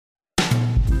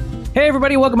Hey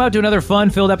everybody, welcome out to another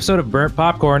fun-filled episode of Burnt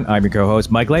Popcorn. I'm your co-host,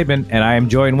 Mike Laidman, and I am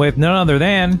joined with none other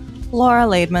than... Laura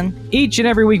Laidman. Each and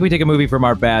every week we take a movie from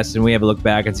our past and we have a look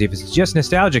back and see if it's just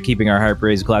nostalgia keeping our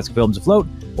heart-raised classic films afloat,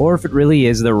 or if it really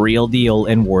is the real deal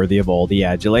and worthy of all the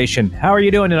adulation. How are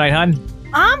you doing tonight, hon?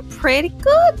 I'm pretty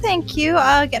good, thank you.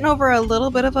 Getting over a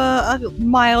little bit of a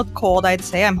mild cold, I'd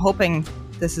say. I'm hoping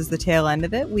this is the tail end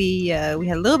of it. We had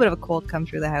a little bit of a cold come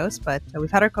through the house, but we've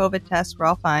had our COVID test. We're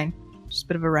all fine. Just a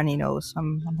bit of a runny nose.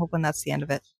 I'm hoping that's the end of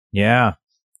it. Yeah.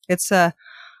 It's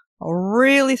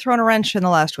really thrown a wrench in the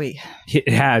last week. It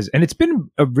has. And it's been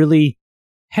a really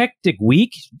hectic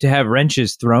week to have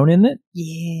wrenches thrown in it.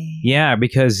 Yeah. Yeah,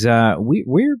 because we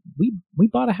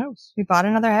bought a house. We bought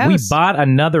another house. We bought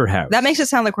another house. That makes it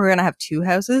sound like we're going to have two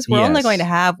houses. We're only Yes. going to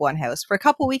have one house. For a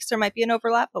couple weeks, there might be an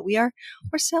overlap, but we're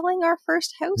selling our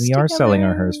first house We are selling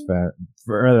our house.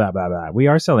 We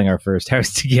are selling our first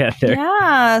house together.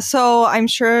 Yeah. So I'm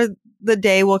sure the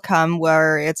day will come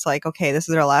where it's like, okay, this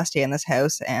is our last day in this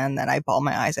house, and then I bawl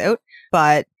my eyes out.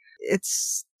 But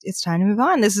it's time to move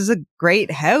on. This is a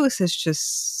great house.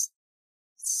 It's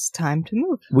time to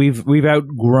move. We've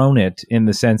outgrown it in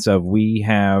the sense of we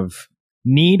have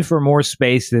need for more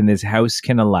space than this house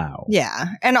can allow. Yeah.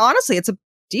 And honestly, it's a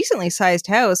decently sized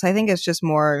house. I think it's just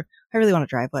more, I really want a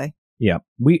driveway. Yeah.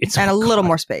 And a little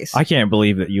more space. I can't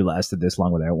believe that you lasted this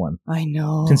long without one. I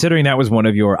know. Considering that was one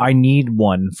of your, I need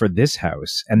one for this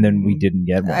house, and then we didn't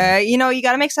get one. You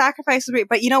got to make sacrifices.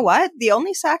 But you know what? The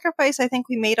only sacrifice I think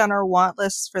we made on our want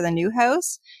list for the new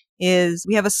house is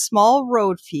we have a small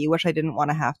road fee, which I didn't want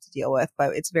to have to deal with,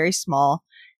 but it's very small.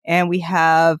 And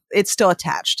it's still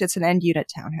attached. It's an end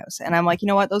unit townhouse. And I'm like, you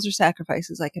know what? Those are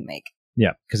sacrifices I can make.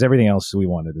 Yeah, because everything else we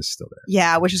wanted is still there.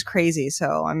 Yeah, which is crazy.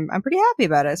 So I'm pretty happy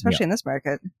about it, especially in this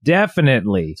market.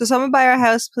 Definitely. So someone buy our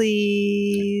house,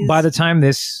 please. By the time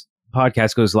this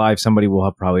podcast goes live, somebody will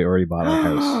have probably already bought our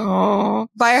house.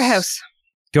 Buy our house.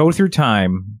 Go through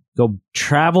time. Go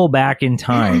travel back in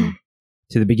time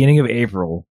to the beginning of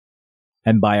April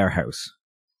and buy our house.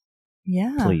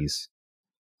 Yeah. Please.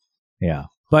 Yeah.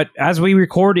 But as we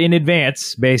record in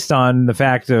advance, based on the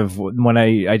fact of when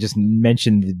I just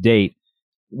mentioned the date,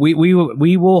 we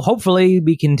will hopefully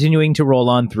be continuing to roll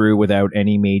on through without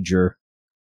any major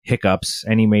hiccups,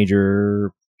 any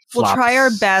major flops. We'll try our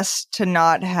best to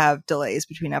not have delays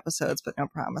between episodes, but no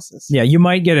promises. Yeah, you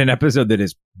might get an episode that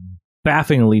is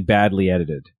bafflingly badly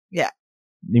edited. Yeah.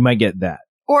 You might get that.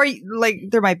 Or like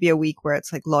there might be a week where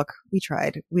it's like, look, we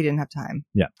tried. We didn't have time.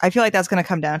 Yeah. I feel like that's going to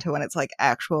come down to when it's like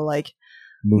actual like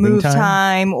Move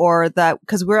time, or that,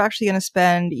 because we're actually going to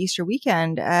spend Easter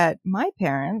weekend at my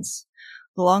parents',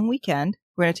 the long weekend.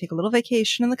 We're going to take a little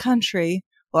vacation in the country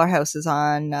while our house is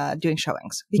on doing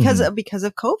showings because of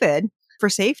COVID. For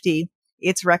safety,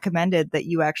 it's recommended that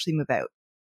you actually move out.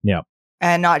 Yeah.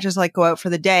 And not just like go out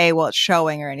for the day while it's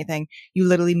showing or anything. You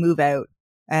literally move out.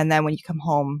 And then when you come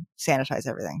home, sanitize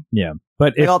everything. Yeah.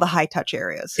 But like all the high touch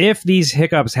areas. If these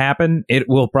hiccups happen, it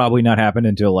will probably not happen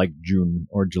until like June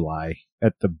or July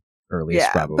at the earliest.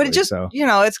 Yeah, probably. but it just,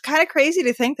 it's kind of crazy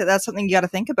to think that that's something you got to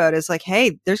think about is like,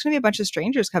 hey, there's going to be a bunch of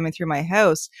strangers coming through my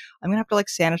house. I'm going to have to like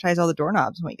sanitize all the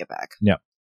doorknobs when we get back. Yeah.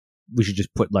 We should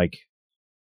just put like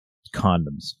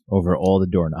condoms over all the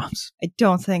doorknobs. I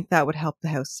don't think that would help the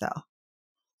house sell.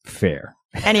 Fair.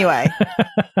 Anyway.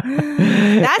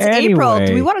 That's April.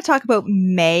 Do we want to talk about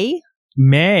May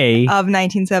of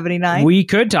 1979? We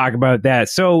could talk about that.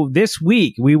 So this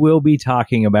week we will be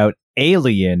talking about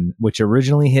Alien, which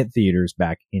originally hit theaters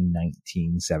back in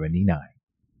 1979.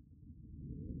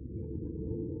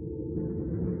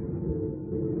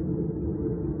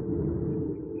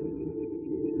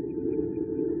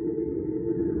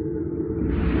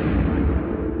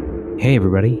 Hey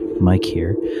everybody, Mike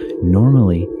here.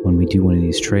 Normally, when we do one of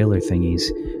these trailer thingies,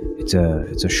 it's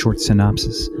a short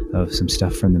synopsis of some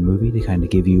stuff from the movie to kind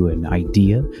of give you an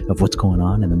idea of what's going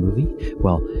on in the movie.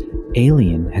 Well,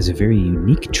 Alien has a very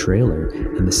unique trailer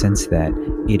in the sense that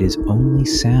it is only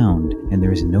sound and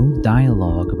there is no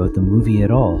dialogue about the movie at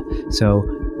all. So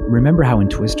remember how in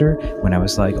Twister, when I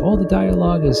was like, oh, the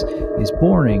dialogue is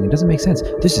boring, it doesn't make sense.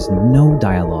 This is no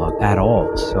dialogue at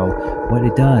all. So what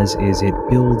it does is it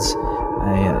builds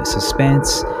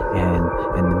suspense and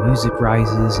the music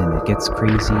rises and it gets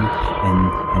crazy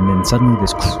and then suddenly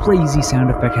this crazy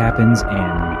sound effect happens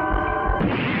and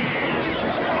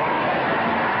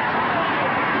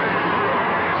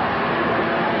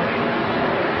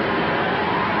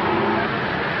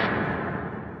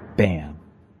bam.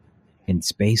 In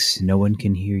space, no one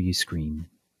can hear you scream.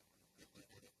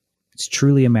 It's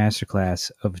truly a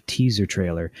masterclass of a teaser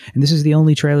trailer, and this is the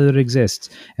only trailer that exists.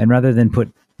 And rather than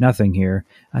put nothing here,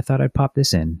 I thought I'd pop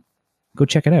this in. Go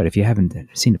check it out if you haven't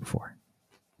seen it before.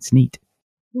 It's neat.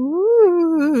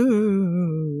 Ooh.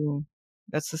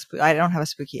 That's I don't have a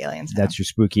spooky alien sound. That's your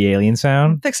spooky alien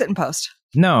sound? Fix it in post.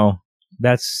 No,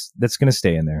 that's going to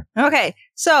stay in there. Okay,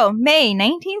 so May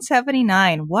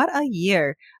 1979. What a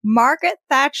year. Margaret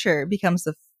Thatcher becomes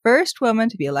the first woman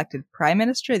to be elected Prime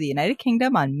Minister of the United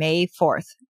Kingdom on May 4th.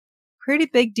 Pretty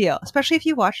big deal, especially if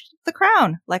you watched The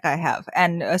Crown, like I have,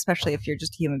 and especially if you're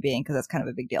just a human being, because that's kind of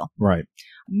a big deal. Right.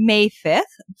 May 5th,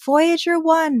 Voyager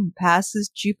 1 passes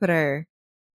Jupiter.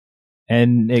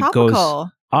 And it Topical. goes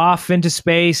off into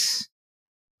space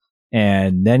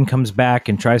and then comes back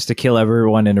and tries to kill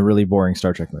everyone in a really boring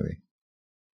Star Trek movie.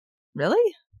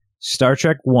 Really? Star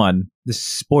Trek 1. The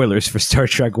spoilers for Star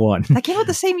Trek 1. That came out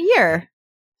the same year.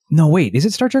 No, wait. Is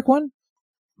it Star Trek 1?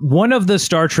 One of the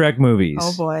Star Trek movies.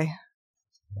 Oh, boy.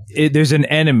 There's an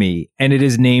enemy, and it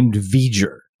is named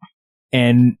V'ger.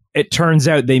 And it turns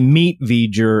out they meet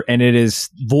V'ger, and it is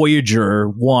Voyager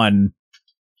 1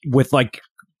 with, like,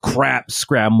 crap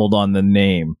scrambled on the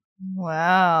name.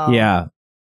 Wow. Yeah.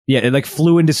 Yeah, it, like,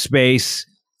 flew into space,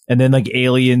 and then, like,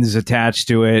 aliens attached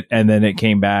to it, and then it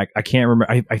came back. I can't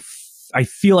remember. I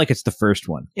feel like it's the first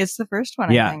one. It's the first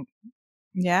one, Yeah. I think.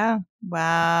 Yeah.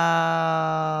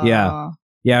 Wow. Yeah.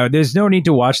 Yeah, there's no need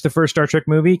to watch the first Star Trek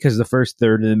movie because the first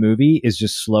third of the movie is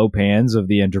just slow pans of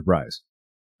the Enterprise.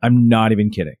 I'm not even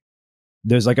kidding.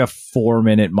 There's like a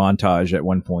 4-minute montage at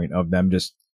one point of them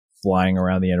just flying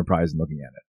around the Enterprise and looking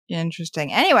at it.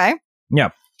 Interesting. Anyway. Yeah.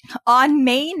 On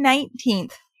May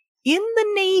 19th, In the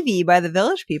Navy by the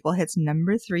Village People hits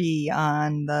number 3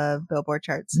 on the Billboard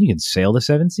charts. You can sail the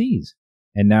 7 seas.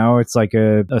 And now it's like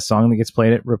a song that gets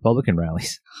played at Republican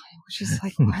rallies. Which is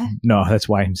like, what? No, that's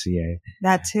YMCA.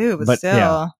 That too, but still.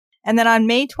 Yeah. And then on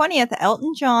May 20th,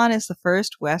 Elton John is the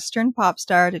first Western pop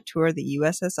star to tour the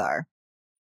USSR.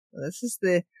 So this is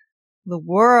the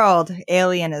world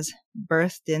Alien is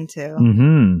birthed into.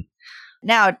 Mm-hmm.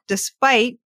 Now,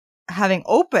 despite having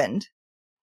opened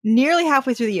nearly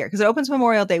halfway through the year, because it opens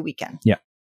Memorial Day weekend. Yeah.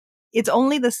 It's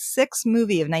only the 6th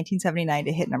movie of 1979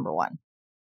 to hit number 1.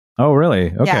 Oh,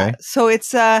 really? Okay. Yeah. So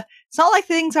it's not like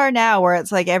things are now where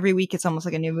it's like every week it's almost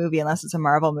like a new movie unless it's a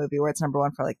Marvel movie where it's number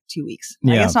 1 for like 2 weeks.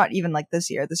 I Yeah. guess not even like this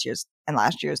year. This year's and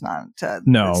last year's not.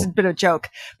 No. It's a bit of a joke.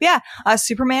 But yeah,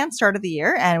 Superman started the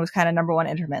year and it was kind of number 1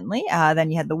 intermittently.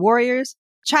 Then you had The Warriors,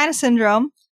 China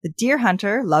Syndrome, The Deer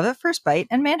Hunter, Love at First Bite,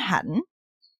 and Manhattan.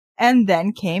 And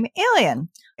then came Alien.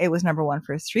 It was number 1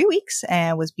 for 3 weeks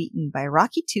and was beaten by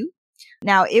Rocky 2.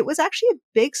 Now, it was actually a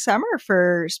big summer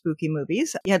for spooky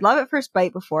movies. You had Love at First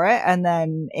Bite before it, and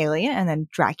then Alien, and then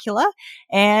Dracula,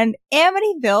 and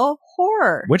Amityville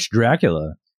Horror. Which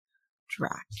Dracula?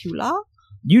 Dracula?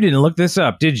 You didn't look this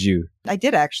up, did you? I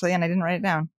did actually, and I didn't write it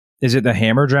down. Is it the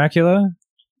Hammer Dracula?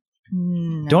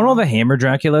 No. Don't all the Hammer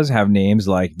Draculas have names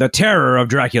like The Terror of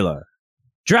Dracula?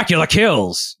 Dracula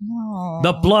Kills! No.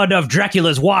 The Blood of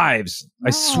Dracula's Wives!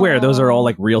 I swear those are all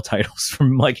like real titles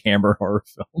from like Hammer horror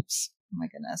films. Oh my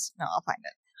goodness. No, I'll find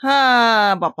it.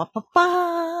 Ba, ba, ba,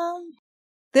 ba.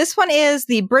 This one is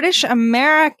the British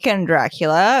American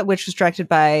Dracula, which was directed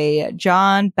by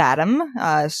John Badham,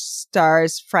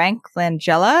 stars Frank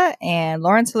Langella and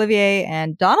Laurence Olivier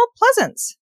and Donald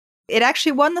Pleasance. It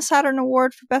actually won the Saturn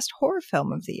Award for Best Horror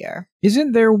Film of the Year.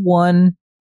 Isn't there one...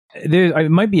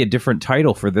 It might be a different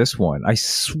title for this one. I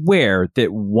swear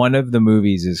that one of the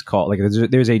movies is called... like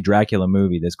there's a Dracula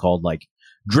movie that's called like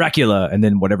Dracula and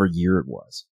then whatever year it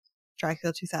was.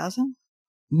 Dracula 2000?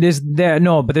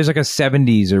 No, but there's like a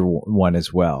 70s or one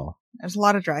as well. There's a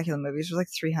lot of Dracula movies. There's like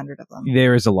 300 of them.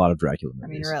 There is a lot of Dracula movies. I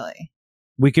mean, really.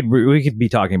 We could be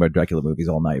talking about Dracula movies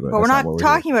all night, but We're not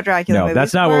talking about Dracula movies. No,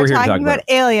 that's not what we're here to talk talking about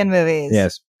alien movies.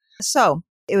 Yes. So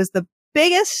it was the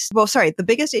biggest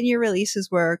in-year releases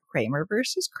were Kramer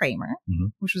versus Kramer,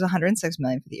 which was 106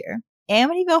 million for the year.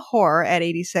 Amityville Horror at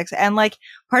 86. And like,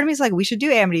 part of me is like, we should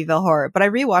do Amityville Horror, but I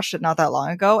rewatched it not that long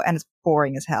ago and it's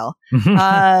boring as hell.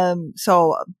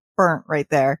 So burnt right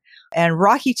there. And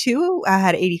Rocky 2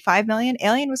 had 85 million.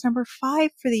 Alien was number 5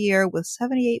 for the year with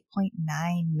 $78.9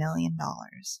 million.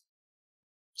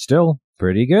 Still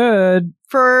pretty good.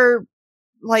 For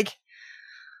like,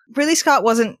 Ridley Scott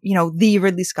wasn't, the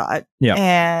Ridley Scott. Yeah.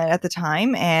 And at the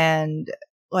time, and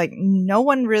like no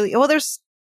one really. Well,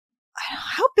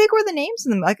 how big were the names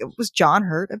in them? Like, was John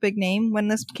Hurt a big name when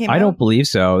this came out? I don't believe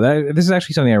so. This is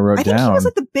actually something I wrote down. I think he was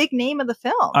like the big name of the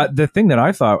film. The thing that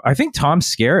I think Tom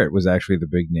Skerritt was actually the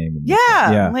big name.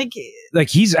 Yeah. Like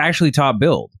he's actually top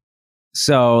billed.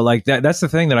 So like that's the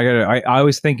thing that I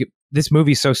always think this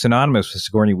movie's so synonymous with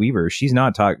Sigourney Weaver. She's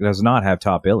does not have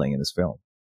top billing in this film.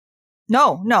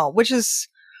 No, which is,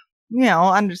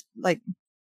 I'm just like,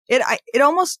 it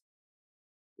almost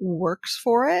works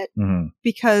for it Mhm.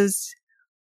 because,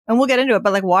 and we'll get into it,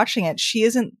 but like watching it, she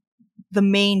isn't the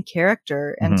main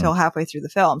character until halfway through the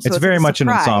film. So it's very like much an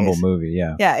surprise. ensemble movie.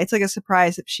 Yeah. Yeah, it's like a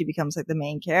surprise if she becomes like the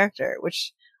main character,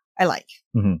 which I like.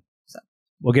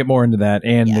 We'll get more into that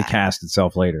and the Yeah. cast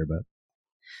itself later, but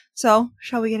So,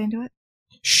 shall we get into it?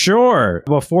 sure.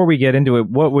 Before we get into it,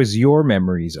 what was your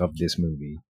memories of this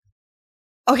movie?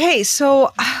 Okay,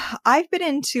 so I've been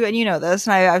into, and you know this,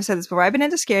 and I've said this before, I've been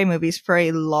into scary movies for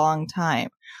a long time.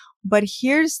 But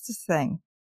here's the thing.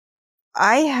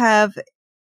 I have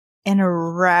an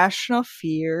irrational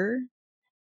fear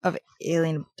of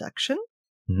alien abduction.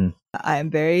 Mhm.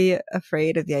 I'm very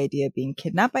afraid of the idea of being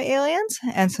kidnapped by aliens.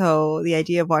 And so the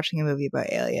idea of watching a movie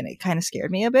about alien, it kind of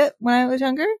scared me a bit when I was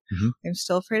younger. Mhm. I'm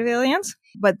still afraid of aliens.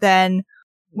 But then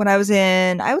when I was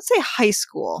in, I would say high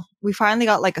school, we finally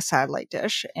got like a satellite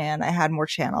dish and I had more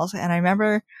channels. And I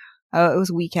remember it was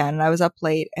a weekend and I was up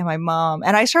late and my mom,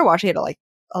 and I started watching it at like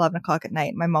 11 o'clock at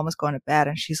night. My mom was going to bed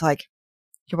and she's like,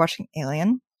 "You're watching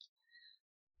Alien?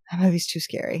 That movie's too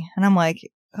scary." And I'm like,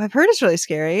 "I've heard it's really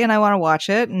scary and I want to watch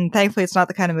it." And thankfully it's not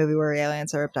the kind of movie where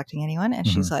aliens are abducting anyone. And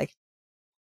she's like,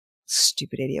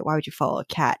 "Stupid idiot. Why would you follow a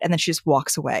cat?" And then she just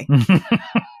walks away. And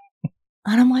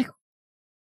I'm like,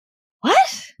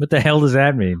 "What? What the hell does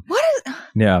that mean? What is,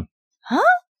 Yeah. huh?"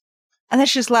 And then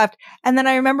she just left. And then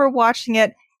I remember watching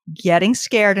it, getting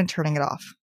scared and turning it off.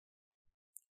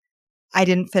 I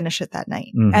didn't finish it that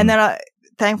night. Mhm. And then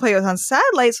thankfully it was on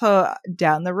satellite. So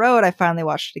down the road, I finally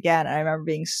watched it again. And I remember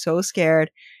being so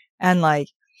scared. And like,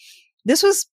 this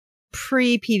was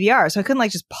pre PVR. So I couldn't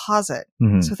like just pause it.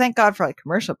 Mhm. So thank God for like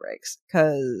commercial breaks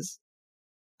because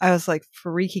I was like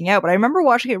freaking out. But I remember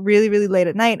watching it really, really late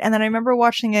at night. And then I remember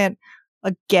watching it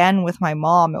again with my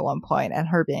mom at one point and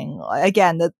her being like,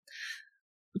 again,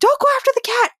 "Don't go after the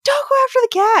cat. Don't go after the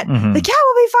cat. Mhm. The cat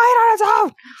will be fine on its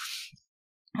own."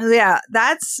 Yeah,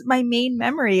 that's my main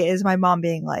memory is my mom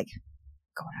being like,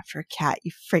 "Going after a cat,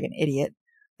 you friggin' idiot."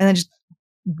 And then just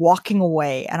walking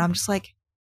away. And I'm just like,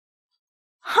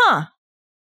 huh,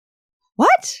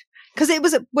 what? Because it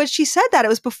was, when she said that, it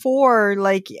was before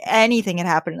like anything had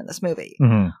happened in this movie.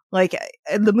 Mhm. Like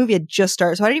the movie had just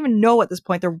started. So I didn't even know at this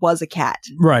point there was a cat.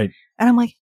 Right. And I'm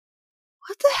like,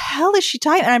 what the hell is she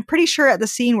talking? And I'm pretty sure at the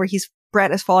scene where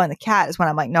Brett is following the cat is when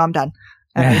I'm like, no, I'm done.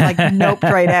 And I like noped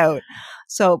right out.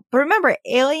 So, but remember,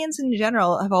 aliens in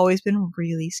general have always been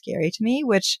really scary to me,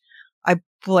 which I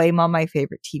blame on my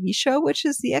favorite TV show, which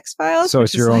is The X-Files. So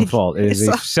it's your own fault. It is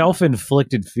a it's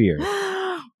self-inflicted fear.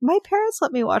 My parents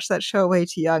let me watch that show way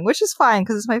too young, which is fine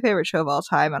because it's my favorite show of all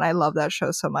time. And I love that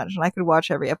show so much. And I could watch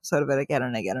every episode of it again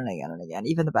and again and again and again,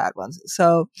 even the bad ones.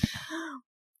 So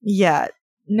yeah,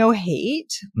 no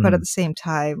hate, but at the same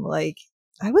time, like,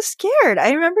 I was scared.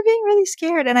 I remember being really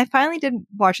scared and I finally did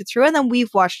watch it through. And then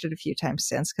we've watched it a few times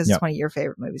since because it's one of your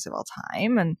favorite movies of all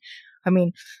time. And I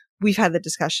mean, we've had the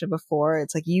discussion before.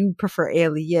 It's like you prefer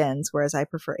Aliens, whereas I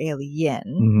prefer Alien.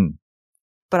 Mhm.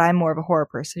 But I'm more of a horror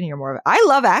person. You're more of I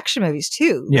love action movies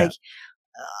too. Yeah. Like,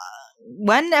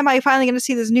 when am I finally going to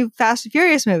see this new Fast and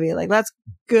Furious movie? Like, let's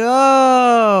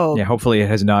go. Yeah, hopefully it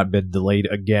has not been delayed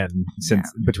again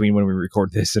since between when we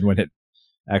record this and when it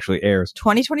actually airs.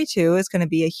 2022 is going to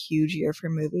be a huge year for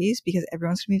movies because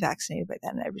everyone's going to be vaccinated by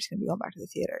then and everybody's going to be going back to the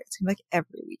theater. It's going to be like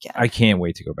every weekend. I can't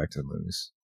wait to go back to the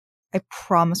movies. I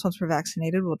promise once we're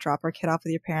vaccinated, we'll drop our kid off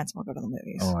with your parents and we'll go to the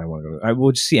movies. Oh, I want to go. I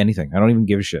will just see anything. I don't even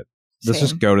give a shit. Let's Same.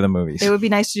 just go to the movies. It would be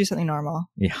nice to do something normal.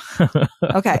 Yeah.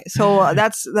 Okay, so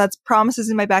that's promises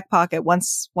in my back pocket.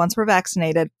 Once we're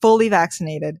vaccinated, fully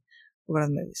vaccinated, we'll go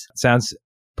to the movies. Sounds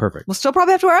perfect. We'll still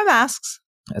probably have to wear our masks,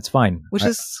 That's fine. which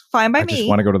is fine by I me. just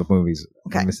want to go to the movies.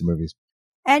 Okay. I miss the movies.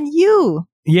 And you.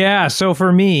 Yeah. So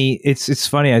for me, it's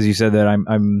funny as you said that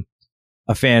I'm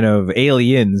a fan of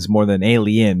Aliens more than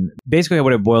Alien. Basically,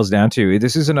 what it boils down to,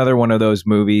 this is another one of those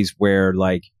movies where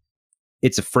like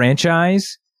it's a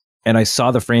franchise, and I saw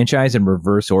the franchise in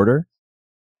reverse order.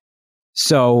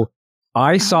 So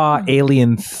I saw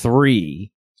Alien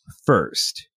 3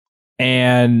 first,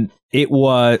 and it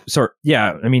was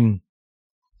I mean,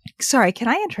 Sorry, can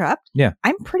I interrupt? Yeah.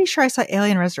 I'm pretty sure I saw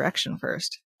Alien Resurrection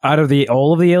first. out of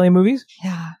all of the Alien movies.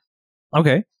 Yeah.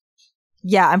 Okay.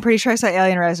 Yeah, I'm pretty sure I saw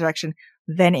Alien Resurrection,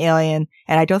 then Alien,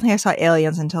 and I don't think I saw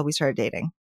Aliens until we started dating.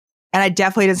 And I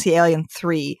definitely didn't see Alien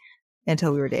 3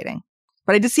 until we were dating.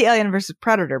 But I did see Alien vs.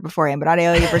 Predator beforehand, but not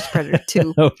Alien vs. Predator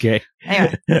 2. Okay.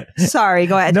 Anyway, sorry,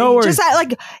 go ahead. No worries.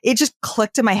 It just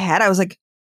clicked in my head. I was like,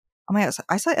 oh my God,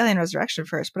 I saw Alien Resurrection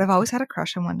first, but I've always had a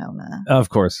crush on Winona. Of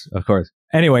course.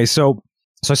 Anyway, so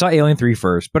I saw Alien 3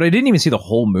 first, but I didn't even see the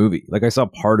whole movie. Like I saw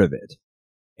part of it.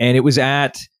 And it was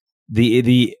at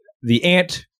the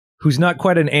aunt who's not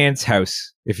quite an aunt's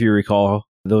house, if you recall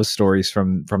those stories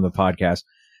from the podcast.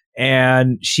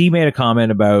 And she made a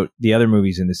comment about the other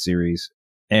movies in this series,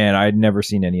 and I'd never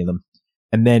seen any of them.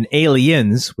 And then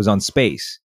Aliens was on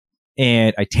Space,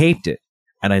 and I taped it,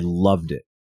 and I loved it.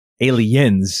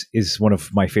 Aliens is one of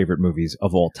my favorite movies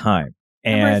of all time.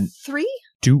 And Number 3?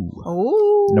 2.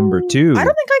 Oh. Number 2. I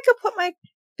don't think I could put my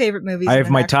favorite movies I have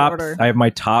in my an actual top. order. I have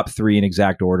my top 3 in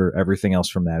exact order. Everything else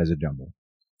from that is a jumble.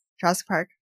 Jurassic Park,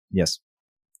 Yes.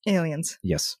 Aliens,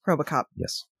 Yes. RoboCop.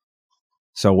 Yes.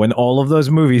 So when all of those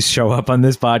movies show up on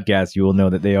this podcast, you will know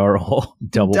that they are all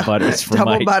double butters for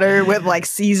Double Mike. butter with like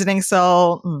seasoning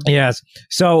salt. Yes.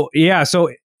 So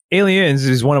Aliens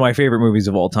is one of my favorite movies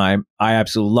of all time. I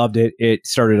absolutely loved it. It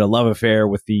started a love affair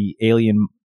with the alien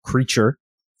creature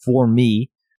for me.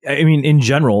 I mean, in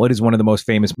general, it is one of the most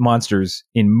famous monsters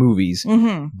in movies.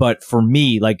 Mm-hmm. But for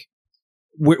me, like,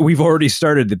 we've already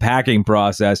started the packing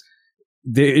process.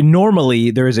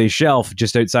 Normally, there is a shelf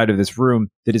just outside of this room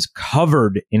that is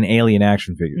covered in alien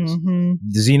action figures. Mm-hmm.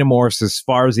 The xenomorphs as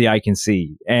far as the eye can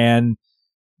see. And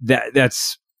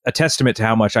that's a testament to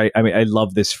how much I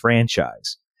love this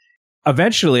franchise.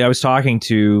 Eventually, I was talking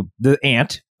to the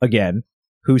aunt again,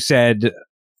 who said,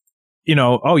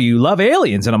 oh, you love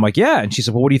Aliens? And I'm like, yeah. And she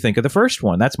said, well, what do you think of the first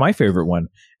one? That's my favorite one.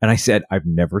 And I said, I've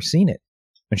never seen it.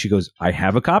 And she goes, I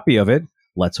have a copy of it.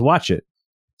 Let's watch it.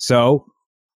 So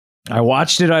I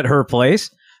watched it at her place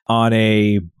on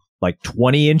a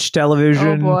 20-inch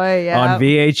television. Oh boy, yeah. On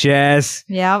VHS.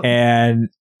 Yeah. And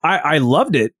I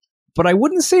loved it, but I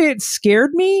wouldn't say it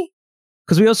scared me,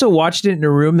 because we also watched it in a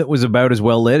room that was about as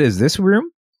well lit as this room.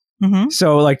 Mm-hmm.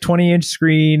 So 20-inch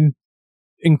screen,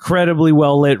 incredibly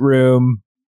well lit room,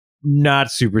 not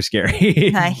super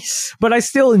scary. Nice. But I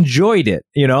still enjoyed it.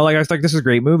 I was like, this is a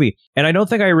great movie. And I don't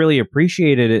think I really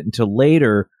appreciated it until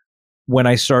later, when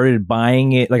I started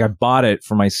buying it. Like, I bought it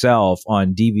for myself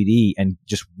on DVD and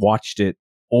just watched it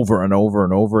over and over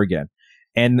and over again.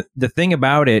 And the thing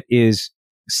about it is,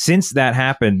 since that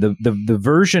happened, the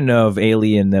version of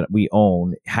Alien that we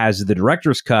own has the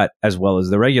director's cut as well as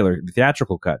the regular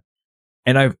theatrical cut.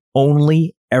 And I've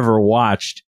only ever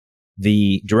watched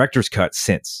the director's cut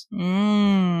since.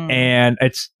 And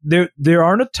it's there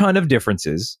aren't a ton of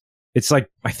differences. It's like,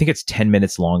 I think it's 10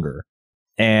 minutes longer.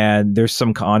 And there's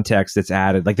some context that's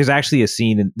added. Like, there's actually a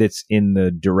scene that's in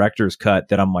the director's cut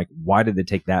that I'm like, why did they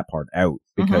take that part out?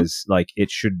 Because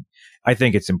it should, I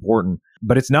think it's important,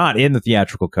 but it's not in the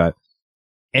theatrical cut.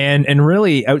 And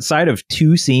really, outside of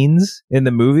 2 scenes in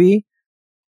the movie,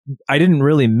 I didn't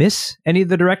really miss any of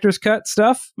the director's cut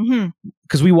stuff,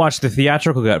 because we watched the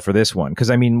theatrical cut for this one.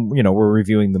 Because we're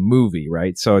reviewing the movie,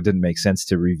 right? So it didn't make sense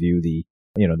to review the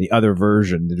other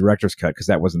version, the director's cut, because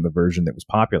that wasn't the version that was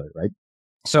popular, right?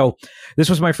 So this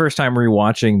was my first time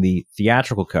rewatching the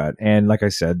theatrical cut. And like I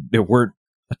said, there weren't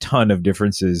a ton of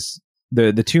differences.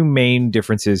 The 2 main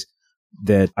differences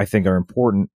that I think are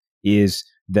important is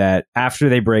that after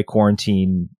they break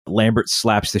quarantine, Lambert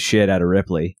slaps the shit out of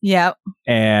Ripley. Yep.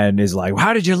 And is like,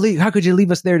 how could you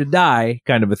leave us there to die?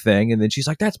 Kind of a thing. And then she's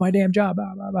like, that's my damn job.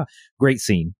 Blah, blah, blah. Great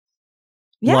scene.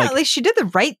 Yeah, at least she did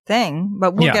the right thing,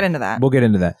 but we'll get into that. We'll get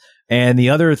into that. And the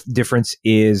other difference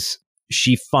is,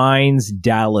 she finds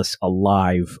Dallas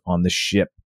alive on the ship,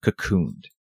 cocooned.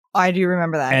 I do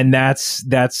remember that. And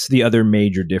that's the other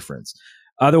major difference.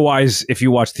 Otherwise, if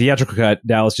you watch the theatrical cut,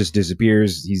 Dallas just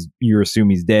disappears. You assume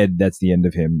he's dead. That's the end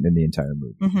of him in the entire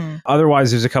movie.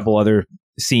 Otherwise, there's a couple other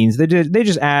scenes that they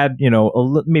just add,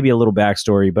 maybe a little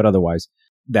backstory, but otherwise,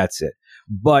 that's it.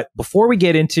 But before we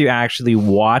get into actually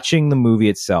watching the movie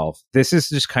itself, this is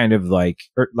just kind of like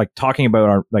talking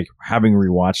about having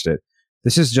rewatched it.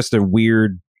 This is just a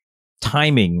weird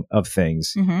timing of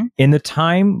things. In the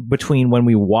time between when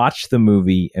we watch the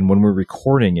movie and when we're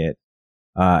recording it,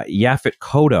 Yaphet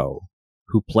Kotto,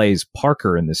 who plays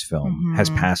Parker in this film, has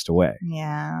passed away.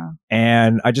 Yeah.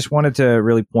 And I just wanted to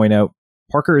really point out,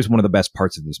 Parker is one of the best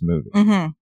parts of this movie.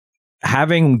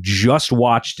 Having just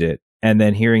watched it and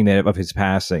then hearing that of his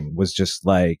passing was just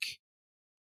like,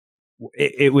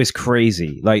 it was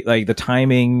crazy. Like the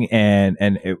timing and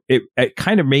it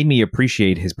kind of made me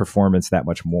appreciate his performance that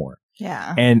much more.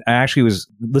 Yeah. And I actually was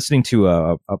listening to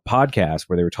a podcast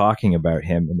where they were talking about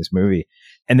him in this movie.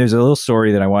 And there's a little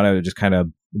story that I want to just kind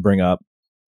of bring up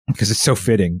because it's so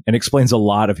fitting and explains a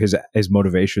lot of his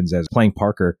motivations as playing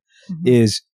Parker.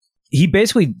 Is he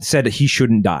basically said that he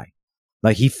shouldn't die.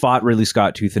 Like, he fought Ridley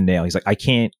Scott tooth and nail. He's like, I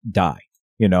can't die.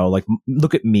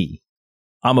 Look at me.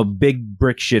 I'm a big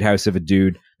brick shithouse of a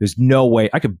dude. There's no way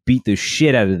I could beat the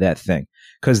shit out of that thing.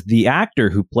 Because the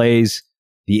actor who plays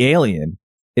the alien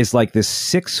is like this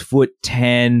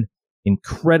 6'10",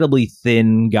 incredibly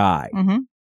thin guy.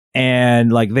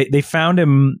 And like they found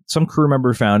him, some crew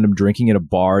member found him drinking at a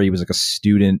bar. He was like a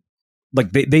student.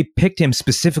 Like they picked him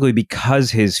specifically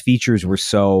because his features were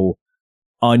so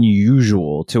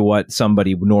unusual to what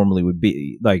somebody normally would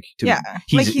be like.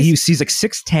 He's like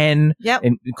 6'10", Yep.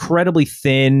 and incredibly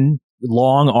thin,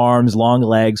 long arms, long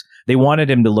legs. They wanted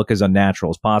him to look as unnatural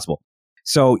as possible.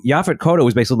 So Yaphet Kotto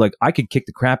was basically like, I could kick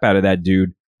the crap out of that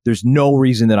dude. There's no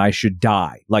reason that I should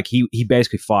die. Like he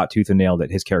basically fought tooth and nail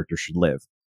that his character should live.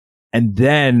 And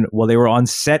then while they were on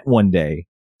set one day,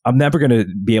 I'm never going to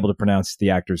be able to pronounce the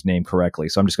actor's name correctly,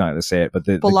 so I'm just going to say it. But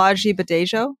Balaji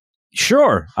Badejo?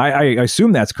 Sure, I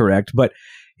assume that's correct. But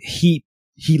he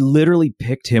literally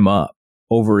picked him up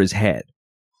over his head.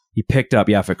 He picked up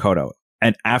Yaphet Kotto.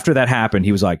 And after that happened,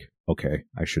 he was like, okay,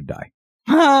 I should die.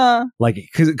 Like,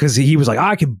 because he was like,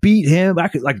 I can beat him. I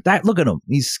could, like that. Look at him.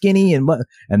 He's skinny. And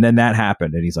then that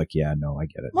happened. And he's like, yeah, no, I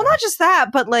get it. Well, not just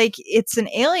that, but like, it's an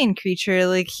alien creature.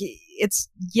 Like,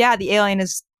 the alien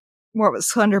is more of a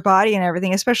slender body and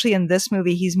everything. Especially in this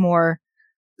movie, he's more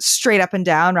straight up and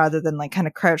down rather than like kind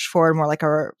of crouched forward, more like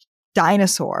a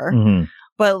dinosaur. Mm-hmm.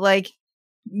 But like,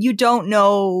 you don't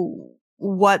know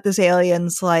what this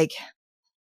alien's like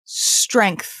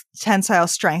tensile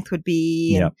strength would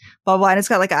be, and blah blah. And it's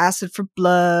got like acid for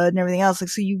blood and everything else. Like,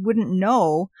 so you wouldn't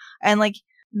know. And like,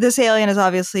 this alien is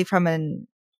obviously from a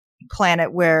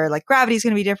planet where like gravity is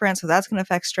going to be different, so that's going to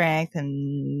affect strength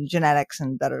and genetics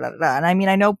and da da da da. And I mean,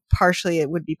 I know partially it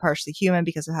would be partially human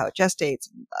because of how it gestates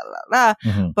and da da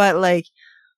da. Mm-hmm. But like,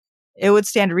 it would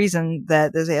stand to reason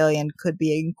that this alien could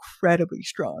be incredibly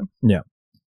strong. Yeah.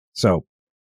 So,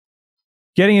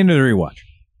 getting into the rewatch.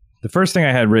 The first thing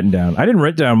I had written down, I didn't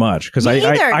write down much because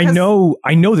I know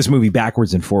this movie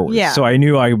backwards and forwards. Yeah. So I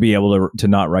knew I would be able to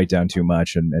not write down too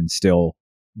much and still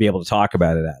be able to talk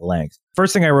about it at length.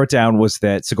 First thing I wrote down was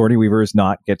that Sigourney Weaver is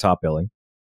not get top billing,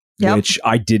 which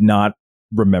I did not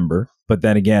remember. But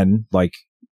then again, like,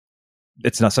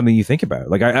 it's not something you think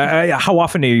about. Like, how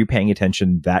often are you paying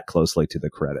attention that closely to the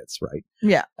credits, right?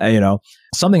 Yeah.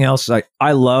 Something else, like,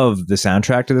 I love the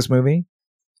soundtrack to this movie.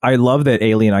 I love that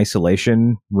Alien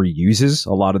Isolation reuses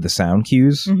a lot of the sound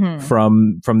cues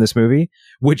from this movie,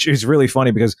 which is really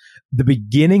funny because the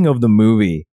beginning of the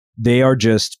movie, they are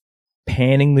just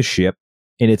panning the ship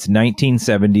in its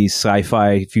 1970s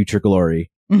sci-fi future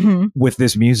glory with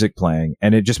this music playing.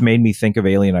 And it just made me think of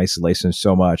Alien Isolation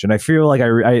so much. And I feel like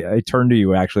I turned to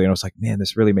you actually, and I was like, man,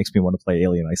 this really makes me want to play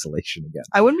Alien Isolation again.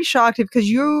 I wouldn't be shocked because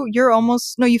you're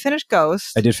almost... No, you finished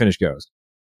Ghost. I did finish Ghost.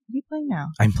 What are you playing now?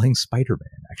 I'm playing Spider-Man,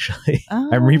 actually. Oh.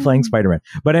 I'm replaying Spider-Man.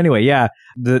 But anyway, yeah,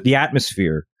 the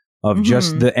atmosphere of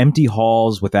just the empty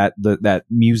halls with that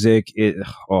music, it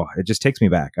just takes me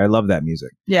back. I love that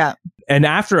music. Yeah. And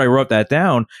after I wrote that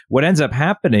down, what ends up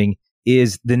happening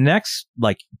is the next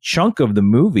like chunk of the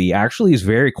movie actually is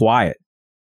very quiet.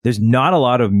 There's not a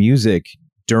lot of music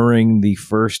during the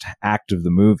first act of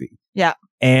the movie. Yeah.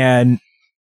 And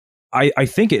I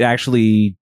think it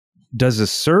actually does a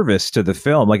service to the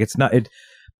film. Like, it's not,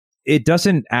 it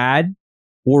doesn't add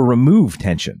or remove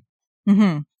tension.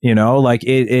 Like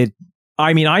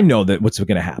I mean, I know that what's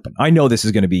going to happen. I know this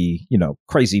is going to be,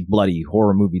 crazy, bloody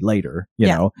horror movie later, you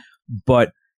know,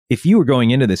 but if you were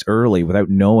going into this early without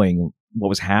knowing what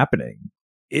was happening,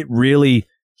 it really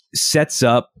sets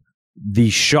up the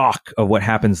shock of what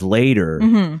happens later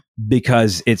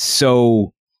because it's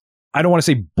so, I don't want to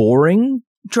say boring.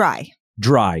 Dry.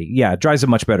 Yeah. Dry's a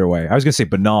much better way. I was going to say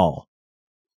banal.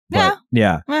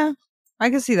 Yeah. I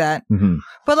can see that.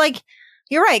 But like,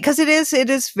 you're right. Cause it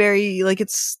is very like,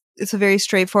 it's a very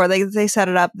straightforward, like they set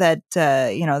it up that,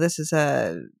 this is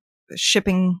a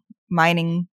shipping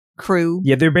mining crew.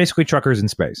 Yeah. They're basically truckers in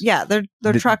space. Yeah.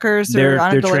 They're truckers. They're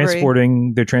on a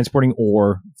delivery. They're transporting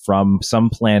ore from some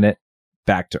planet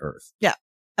back to Earth. Yeah.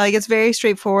 Like, it's very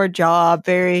straightforward job,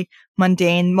 very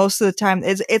mundane. Most of the time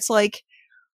it's like,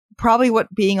 probably what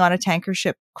being on a tanker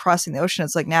ship crossing the ocean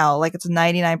is like now. Like, it's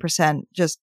 99%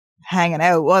 just hanging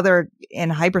out while they're in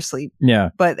hypersleep. Yeah.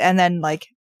 And then like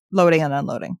loading and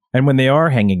unloading. And when they are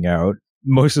hanging out,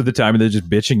 most of the time they're just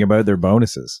bitching about their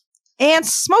bonuses. And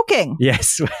smoking.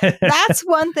 Yes. That's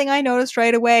one thing I noticed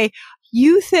right away.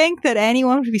 You think that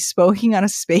anyone would be smoking on a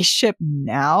spaceship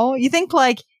now? You think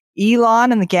like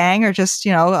Elon and the gang are just,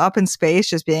 up in space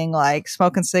just being like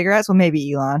smoking cigarettes? Well,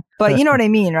 maybe Elon. But you know what I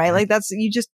mean, right? Like,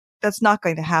 that's not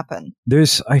going to happen. Maybe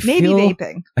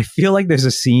vaping. I feel like there's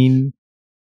a scene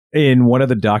in one of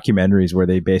the documentaries where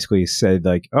they basically said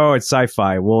like, oh, it's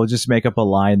sci-fi. We'll just make up a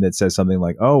line that says something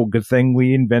like, oh, good thing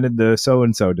we invented the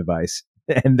so-and-so device.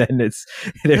 And then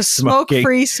they're smoking.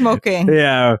 Smoke-free smoking.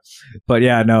 Yeah. But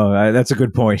yeah, no, that's a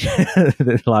good point.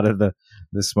 A lot of the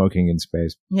smoking in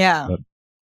space. Yeah.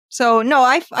 So no,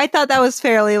 I thought that was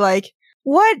fairly like,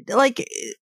 what, like,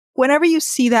 whenever you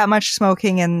see that much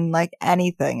smoking in like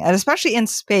anything, and especially in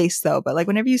space though, but like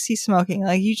whenever you see smoking,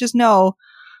 like you just know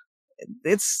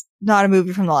it's not a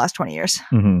movie from the last 20 years,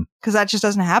 because that just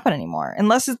doesn't happen anymore.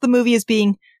 Unless the movie is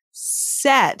being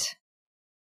set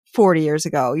 40 years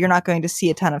ago, you're not going to see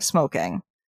a ton of smoking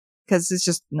because it's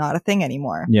just not a thing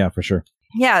anymore. Yeah, for sure.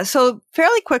 Yeah, so it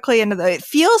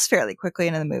feels fairly quickly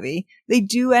into the movie, they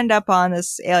do end up on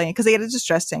this alien, because they get a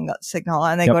distress signal,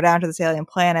 and they go down to this alien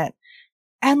planet.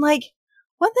 And like,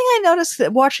 one thing I noticed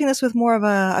that watching this with more of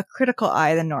a critical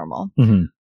eye than normal, they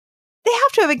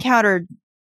have to have encountered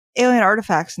alien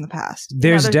artifacts in the past.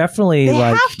 There's definitely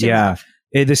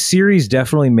the series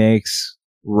definitely makes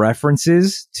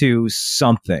references to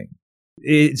something.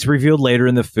 It's revealed later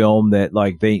in the film that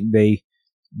like they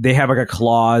have like a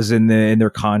clause in their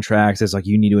contracts that's like,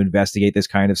 you need to investigate this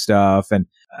kind of stuff, and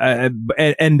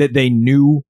that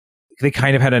they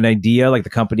kind of had an idea, like the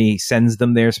company sends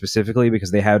them there specifically because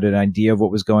they had an idea of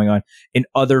what was going on. In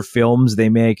other films, they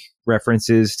make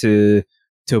references to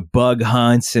bug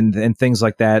hunts and things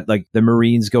like that, like the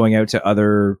Marines going out to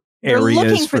other areas. They're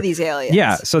looking for these aliens.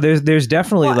 Yeah, so there's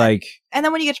definitely and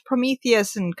then when you get to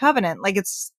Prometheus and Covenant, like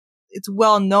it's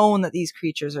well known that these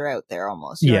creatures are out there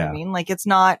almost. You know what I mean? Like it's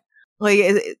not like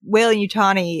Weyland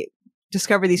Yutani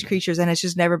discover these creatures and it's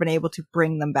just never been able to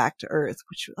bring them back to Earth,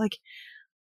 which like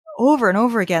over and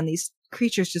over again, these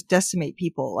creatures just decimate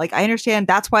people. Like I understand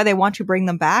that's why they want to bring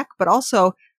them back, but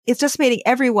also it's decimating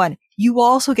everyone. You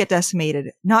also get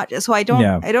decimated. So I don't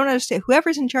understand.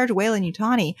 Whoever's in charge of Weyland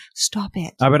Yutani, stop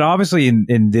it. But obviously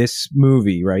in this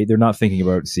movie, right, they're not thinking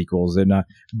about sequels. They're not.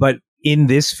 But in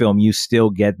this film, you still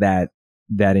get that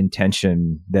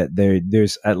intention that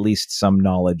there's at least some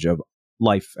knowledge of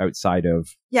life outside of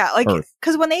like Earth.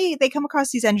 Because when they come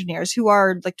across these engineers who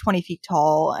are like 20 feet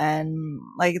tall and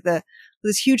like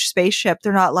this huge spaceship,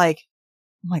 they're not like,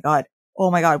 oh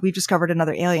my god, we've discovered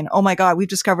another alien. Oh my god, we've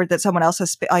discovered that someone else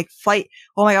has flight.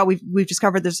 Oh my god, we've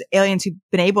discovered there's aliens who've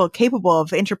been capable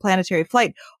of interplanetary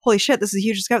flight. Holy shit, this is a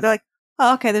huge discovery. They're like,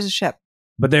 oh, okay, there's a ship.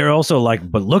 But they're also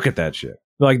like, but look at that ship.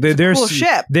 Like they're cool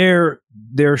ship.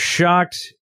 They're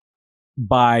shocked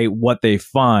by what they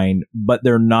find, but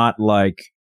they're not like,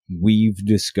 we've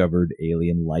discovered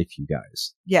alien life, you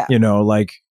guys. Yeah. You know,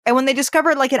 like. And when they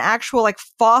discovered like an actual like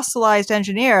fossilized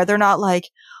engineer, they're not like,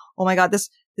 oh my god, this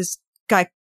guy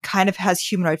kind of has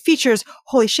humanoid features.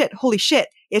 Holy shit.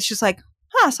 It's just like,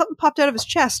 something popped out of his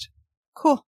chest.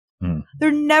 Cool.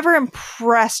 They're never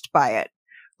impressed by it.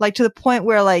 Like to the point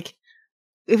where like,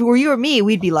 if it were you or me,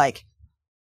 we'd be like,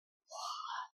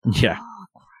 yeah.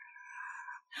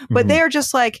 But they're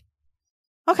just like,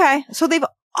 okay. So they've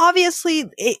obviously,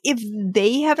 if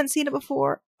they haven't seen it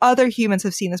before, other humans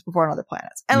have seen this before on other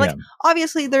planets. And like,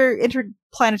 obviously they're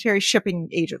interplanetary shipping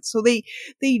agents. So they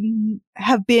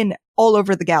have been all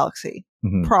over the galaxy,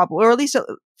 probably, or at least a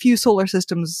few solar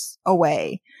systems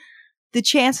away. The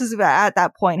chances of at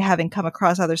that point having come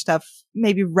across other stuff,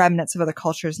 maybe remnants of other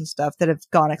cultures and stuff that have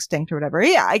gone extinct or whatever.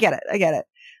 Yeah, I get it.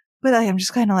 But I'm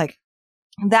just kind of like,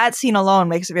 that scene alone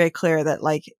makes it very clear that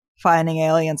like finding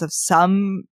aliens of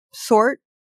some sort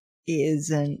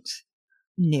isn't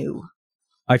new.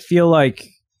 I feel like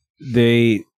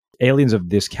aliens of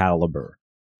this caliber,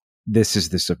 this is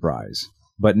the surprise,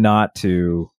 but not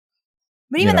to.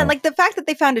 But even then, like the fact that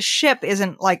they found a ship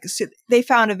isn't like, they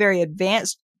found a very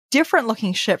advanced, different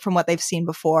looking ship from what they've seen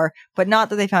before, but not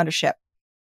that they found a ship.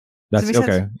 That's okay.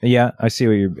 Sense? Yeah, I see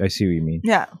what you mean.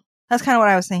 Yeah, that's kind of what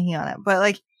I was thinking on it. But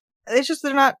like, it's just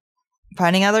they're not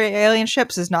finding other alien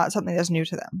ships is not something that's new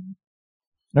to them.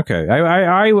 Okay,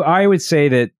 I would say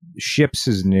that ships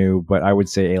is new, but I would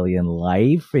say alien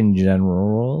life in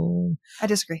general. I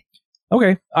disagree.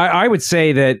 Okay, I would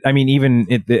say that, I mean, even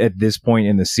at this point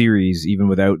in the series, even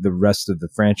without the rest of the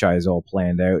franchise all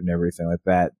planned out and everything like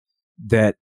that,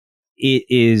 that it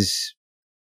is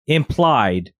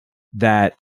implied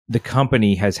that the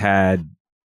company has had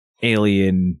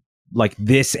alien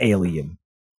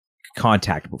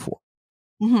contact before.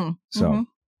 So.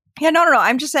 Yeah, no.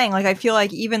 I'm just saying, like, I feel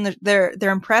like even they're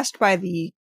impressed by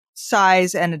the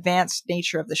size and advanced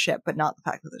nature of the ship, but not the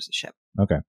fact that there's a ship.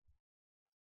 Okay.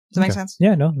 Does that make sense?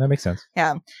 Yeah, no, that makes sense.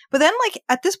 Yeah. But then, like,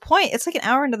 at this point, it's like an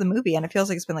hour into the movie, and it feels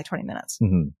like it's been like 20 minutes.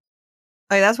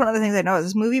 Like, that's one of the things I know.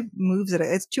 This movie moves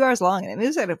it's 2 hours long, and it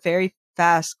moves at a very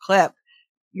fast clip.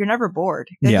 You're never bored.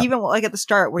 Like, even like at the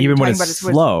start, where even you're when talking it's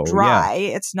about slow, it's dry,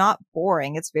 it's not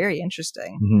boring. It's very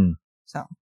interesting. So,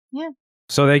 yeah.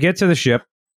 So they get to the ship,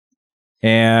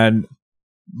 and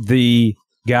the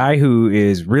guy who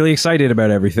is really excited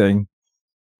about everything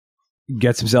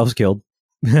gets himself killed.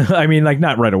 I mean, like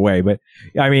not right away, but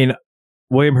I mean,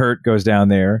 William Hurt goes down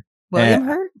there. William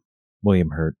Hurt? William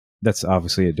Hurt. That's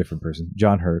obviously a different person.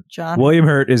 John Hurt. John. William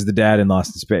Hurt is the dad in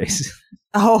Lost in Space.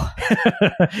 Oh.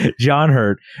 John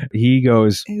Hurt. He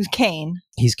goes. It was Kane.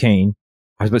 He's Kane.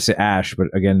 I was about to say Ash, but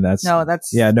again, that's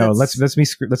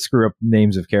let's screw up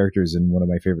names of characters in one of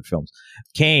my favorite films.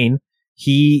 Kane.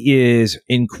 He is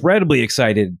incredibly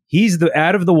excited. He's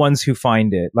out of the ones who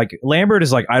find it. Like Lambert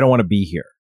is like, I don't want to be here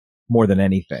more than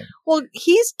anything. Well,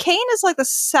 Kane is like the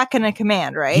second in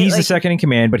command, right? He's like, the second in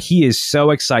command, but he is so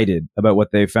excited about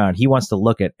what they found. He wants to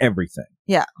look at everything.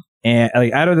 Yeah. And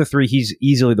like out of the three, he's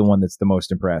easily the one that's the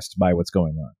most impressed by what's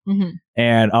going on. Mm-hmm.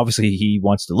 And obviously he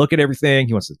wants to look at everything.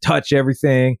 He wants to touch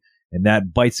everything. And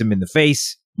that bites him in the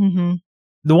face. Mm-hmm.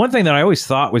 The one thing that I always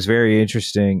thought was very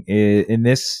interesting in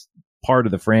this part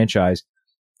of the franchise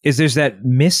is there's that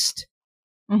mist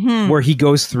where he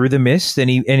goes through the mist and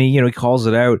he calls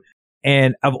it out.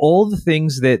 And of all the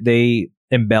things that they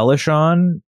embellish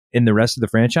on in the rest of the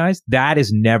franchise, that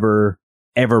is never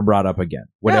ever brought up again,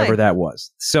 whatever that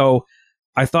was. So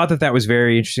I thought that was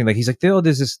very interesting. Like he's like, oh,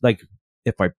 there's this, like,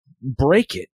 if I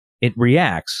break it, it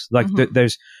reacts. Like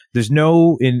there's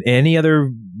no in any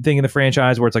other thing in the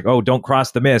franchise where it's like, oh, don't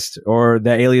cross the mist, or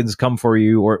the aliens come for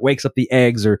you, or it wakes up the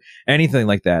eggs, or anything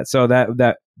like that. So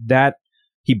that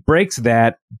he breaks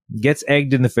that, gets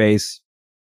egged in the face.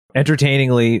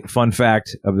 Entertainingly, fun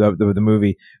fact of the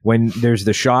movie, when there's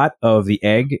the shot of the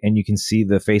egg and you can see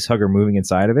the face hugger moving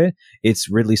inside of it, it's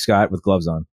Ridley Scott with gloves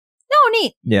on. No,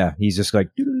 neat. Yeah, he's just like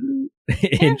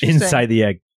inside the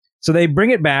egg. So they bring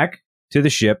it back to the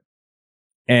ship,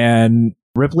 and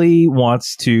Ripley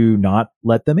wants to not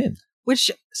let them in.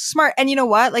 Which, smart. And you know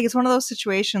what? Like, it's one of those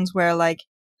situations where, like,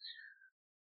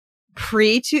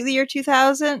 the year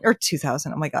 2000,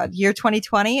 oh my God, year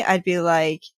 2020, I'd be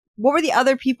like, what were the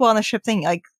other people on the ship thinking?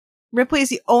 Like, Ripley is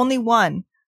the only one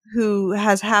who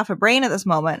has half a brain at this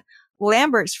moment.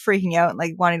 Lambert's freaking out and,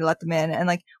 like, wanting to let them in. And,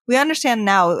 like, we understand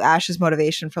now Ash's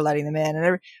motivation for letting them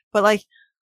in. But, like,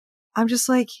 I'm just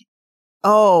like,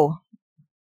 oh,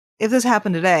 if this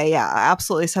happened today, yeah,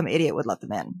 absolutely some idiot would let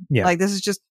them in. Yeah. Like, this is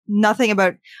just nothing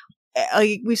about,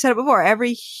 like, we've said it before,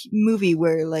 every movie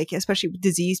where, like, especially with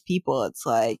diseased people, it's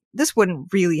like, this wouldn't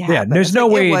really happen. Yeah, there's it's no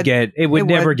like, way it would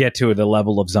never get to the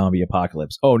level of zombie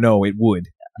apocalypse. Oh no, it would.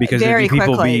 Because there'd be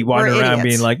people be wandering around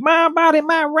being like, my body,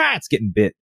 my rights, getting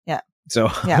bit. Yeah. So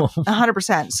yeah,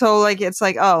 100%. So, like, it's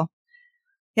like, oh,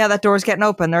 yeah, that door's getting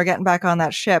open. They're getting back on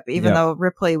that ship, even though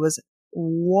Ripley was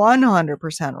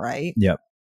 100% right. Yep.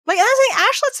 Like, I was saying,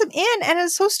 Ash lets him in, and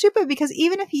it's so stupid because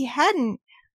even if he hadn't,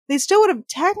 they still would have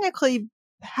technically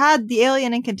had the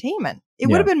alien in containment. It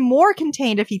would have been more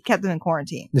contained if he'd kept them in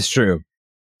quarantine. It's true.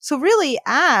 So really,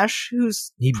 Ash,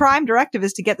 whose prime directive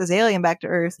is to get this alien back to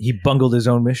Earth. He bungled his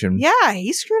own mission. Yeah,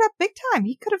 he screwed up big time.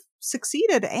 He could have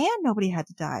succeeded and nobody had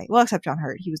to die. Well, except John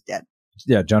Hurt. He was dead.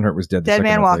 Yeah, John Hurt was dead. Dead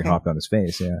man walking. He hopped on his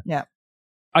face, yeah. Yeah.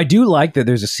 I do like that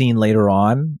there's a scene later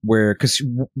on where, because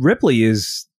Ripley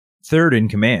is third in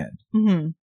command. Mm-hmm.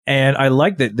 And I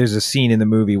like that there's a scene in the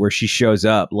movie where she shows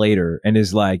up later and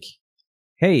is like,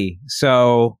 hey,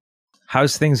 so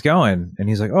how's things going? And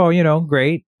he's like, oh,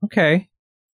 great. Okay.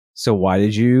 So why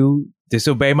did you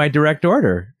disobey my direct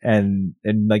order? And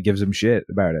like gives him shit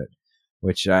about it,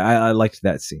 which I liked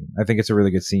that scene. I think it's a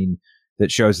really good scene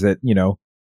that shows that,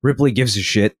 Ripley gives a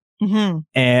shit. Mm-hmm.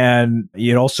 And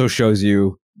it also shows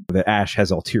you that Ash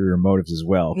has ulterior motives as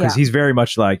well. Because he's very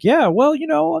much like, yeah, well,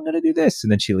 I'm going to do this.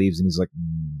 And then she leaves and he's like,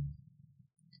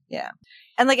 Yeah.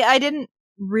 And like, I didn't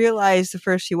realize the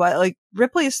first few while, like,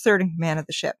 Ripley is third in command of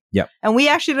the ship. Yep. And we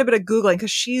actually did a bit of Googling because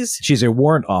she's a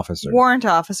warrant officer.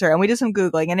 And we did some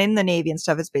Googling, and in the Navy and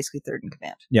stuff, it's basically third in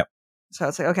command. Yep. So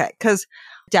it's like, okay, because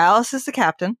Dallas is the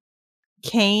captain,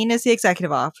 Kane is the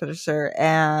executive officer,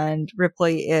 and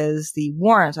Ripley is the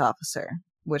warrant officer,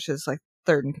 which is like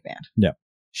third in command. Yep.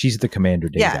 She's the commander.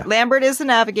 Data. Yeah. Lambert is the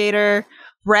navigator.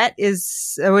 Brett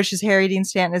is, which is Harry Dean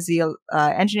Stanton, is the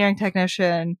engineering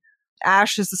technician.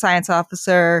 Ash is the science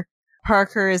officer.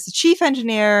 Parker is the chief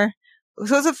engineer.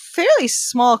 So it's a fairly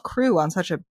small crew on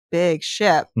such a big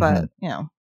ship, but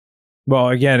Well,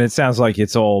 again, it sounds like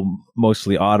it's all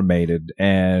mostly automated,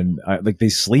 and like they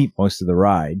sleep most of the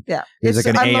ride. Yeah, there's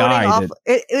like an AI.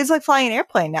 It's like flying an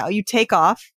airplane now. You take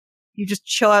off, you just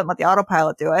chill out and let the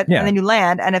autopilot do it, and then you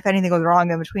land. And if anything goes wrong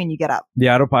in between, you get up. The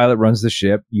autopilot runs the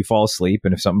ship. You fall asleep,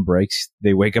 and if something breaks,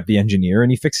 they wake up the engineer,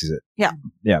 and he fixes it. Yeah,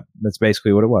 yeah, that's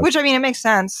basically what it was. Which, I mean, it makes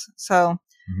sense. So.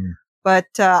 Mm-hmm. But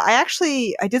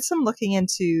I did some looking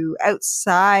into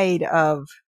outside of,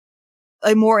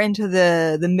 like, more into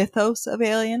the mythos of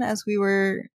Alien as we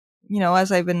were,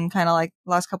 as I've been kind of like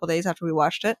the last couple of days after we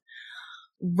watched it.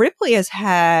 Ripley has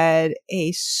had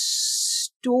a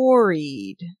storied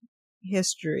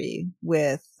history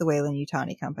with the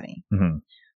Weyland-Yutani Company. Mm-hmm.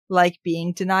 Like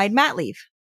being denied mat leave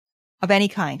of any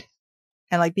kind.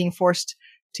 And like being forced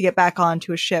to get back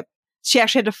onto a ship. She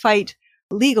actually had to fight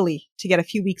legally to get a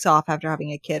few weeks off after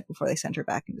having a kid before they sent her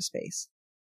back into space.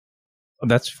 Oh,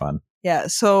 that's fun. Yeah.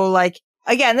 So like,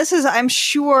 again, this is, I'm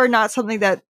sure, not something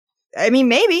that, I mean,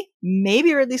 maybe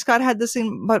Ridley Scott had this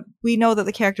in, but we know that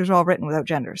the characters are all written without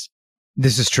genders.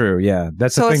 This is true. Yeah.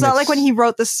 That's the so thing. It's not like when he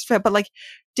wrote this script, but like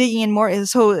digging in more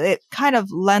is, so it kind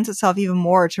of lends itself even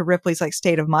more to Ripley's like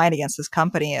state of mind against this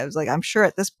company. I was like, I'm sure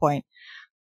at this point,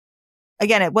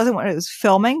 again, it wasn't when it was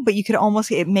filming, but you could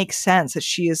almost, it makes sense that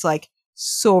she is like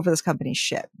so over this company's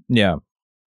shit. Yeah.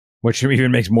 Which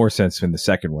even makes more sense in the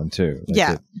second one too. Like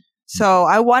yeah. So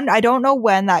I don't know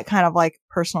when that kind of like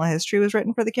personal history was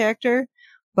written for the character,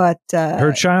 but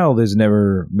her child is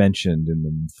never mentioned in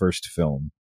the first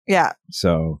film. Yeah.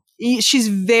 So she's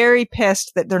very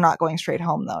pissed that they're not going straight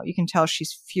home, though. You can tell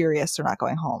she's furious they're not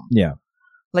going home. Yeah.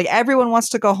 Like everyone wants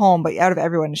to go home, but out of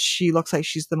everyone, she looks like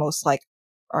she's the most like,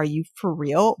 are you for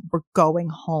real? We're going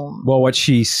home. Well, what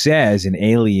she says in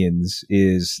Aliens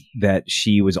is that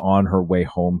she was on her way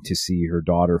home to see her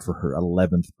daughter for her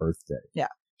 11th birthday. Yeah.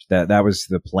 That was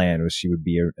the plan, was she would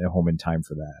be at home in time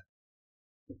for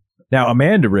that. Now,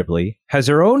 Amanda Ripley has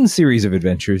her own series of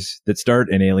adventures that start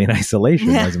in Alien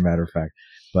Isolation, as a matter of fact.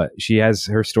 But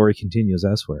her story continues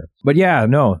elsewhere. But yeah,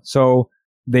 no. So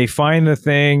they find the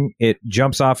thing. It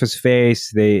jumps off his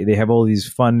face. They have all these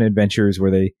fun adventures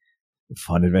where they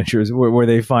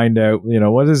find out,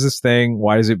 what is this thing?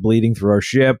 Why is it bleeding through our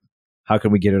ship? How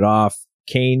can we get it off?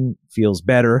 Kane feels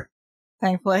better.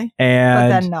 Thankfully. But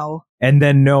then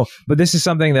no. But this is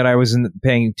something that I wasn't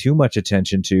paying too much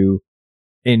attention to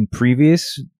in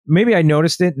previous. Maybe I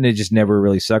noticed it and it just never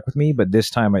really stuck with me. But this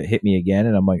time it hit me again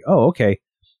and I'm like, oh, okay.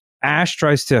 Ash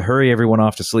tries to hurry everyone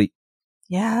off to sleep.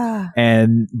 Yeah.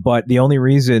 But the only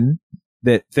reason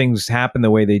that things happen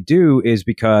the way they do is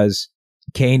because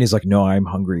Kane is like, no, I'm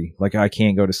hungry. Like, I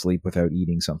can't go to sleep without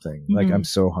eating something. Mm-hmm. Like, I'm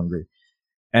so hungry.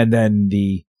 And then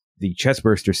the chest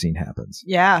burster scene happens.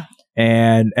 Yeah.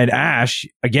 And Ash,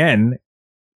 again,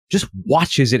 just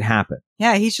watches it happen.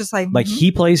 Yeah, he's just like... Like,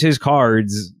 he plays his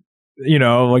cards,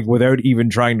 like, without even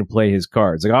trying to play his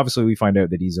cards. Like, obviously, we find out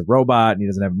that he's a robot and he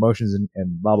doesn't have emotions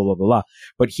and blah, blah, blah, blah, blah.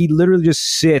 But he literally just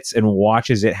sits and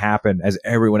watches it happen as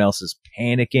everyone else is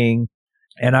panicking.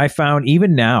 And I found,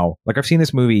 even now, like, I've seen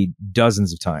this movie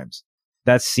dozens of times,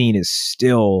 that scene is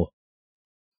still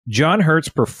John Hurt's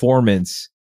performance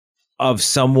of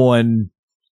someone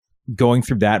going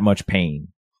through that much pain.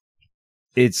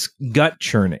 It's gut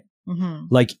churning. Mm-hmm.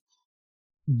 Like,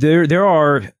 there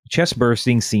are chest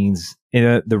bursting scenes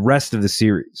in the rest of the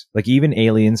series. Like, even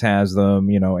Aliens has them,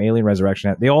 Alien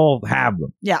Resurrection, they all have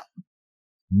them. Yeah.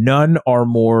 None are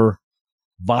more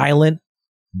violent,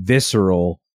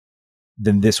 visceral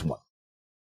than this one.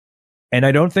 And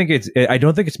I don't think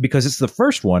it's because it's the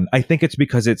first one. I think it's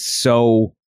because it's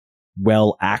so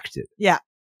well acted. Yeah.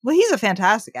 Well, he's a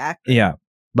fantastic actor. Yeah.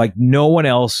 Like, no one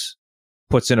else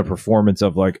puts in a performance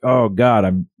of like, oh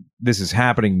God, this is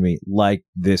happening to me, like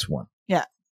this one. Yeah.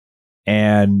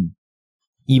 And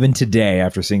even today,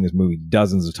 after seeing this movie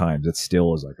dozens of times, it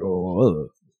still is like, oh, ugh.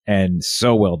 And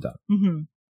so well done. Mm-hmm.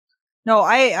 No,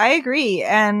 I agree.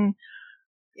 And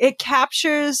it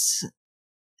captures,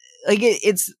 like,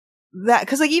 it's that,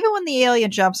 because like even when the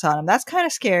alien jumps on him, that's kind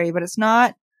of scary, but it's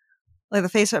not like the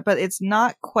face, but it's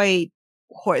not quite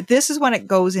horror. This is when it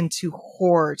goes into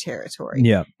horror territory.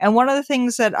 Yeah. And one of the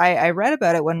things that I read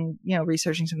about it when,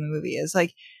 researching some of the movie is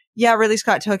like, yeah, Ridley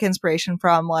Scott took inspiration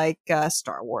from like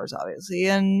Star Wars, obviously,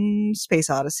 and Space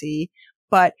Odyssey,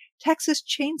 but Texas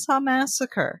Chainsaw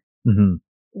Massacre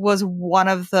was one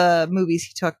of the movies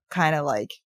he took kind of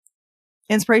like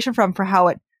inspiration from for how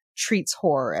it treats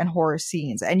horror and horror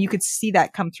scenes. And you could see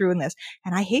that come through in this.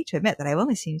 And I hate to admit that I've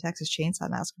only seen Texas Chainsaw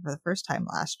Massacre for the first time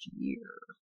last year.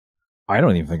 I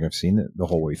don't even think I've seen it the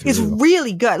whole way through. It's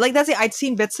really good. Like, that's it. I'd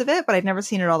seen bits of it, but I'd never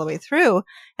seen it all the way through.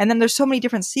 And then there's so many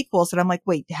different sequels that I'm like,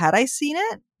 wait, had I seen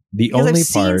it? Because I've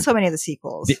seen so many of the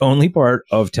sequels. The only part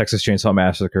of Texas Chainsaw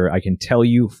Massacre I can tell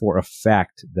you for a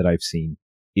fact that I've seen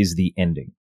is the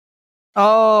ending.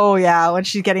 Oh, yeah. When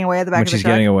she's getting away at the back of the truck. When she's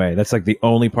getting away. That's like the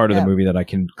only part of the movie that I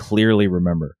can clearly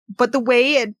remember. But the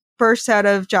way it bursts out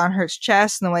of John Hurt's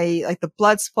chest and the way, like, the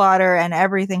blood splatter and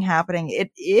everything happening, it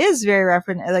is very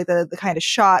referent, like the kind of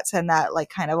shots and that, like,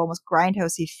 kind of almost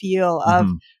grindhousey feel of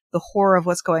the horror of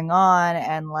what's going on.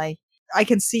 And, like, I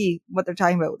can see what they're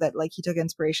talking about, that, like, he took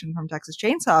inspiration from Texas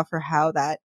Chainsaw for how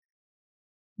the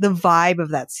vibe of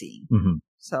that scene.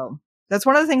 So That's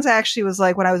one of the things I actually was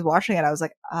like, when I was watching it, I was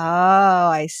like, oh,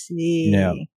 I see.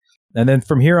 Yeah. And then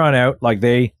from here on out, like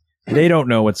they don't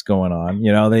know what's going on.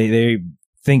 You know, they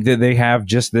think that they have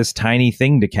just this tiny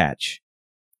thing to catch.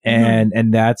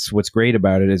 And that's what's great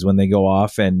about it is when they go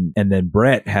off and then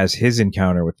Brett has his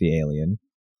encounter with the alien.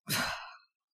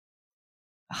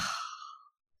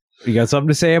 You got something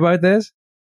to say about this?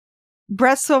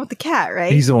 Brett's the one with the cat,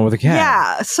 right? He's the one with the cat.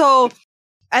 Yeah. So,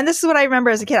 and this is what I remember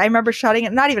as a kid. I remember shutting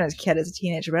it, not even as a kid, as a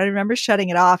teenager, but I remember shutting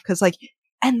it off because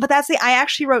but that's I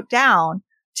actually wrote down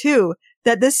too,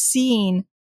 that this scene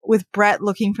with Brett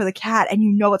looking for the cat and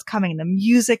you know what's coming and the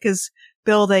music is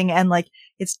building and like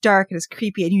it's dark and it's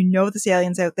creepy and you know this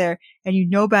alien's out there and you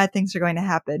know bad things are going to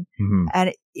happen. Mm-hmm.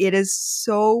 And it is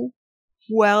so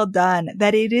well done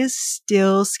that it is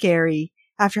still scary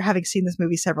after having seen this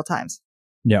movie several times.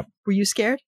 Yep. Were you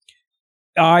scared?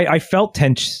 I felt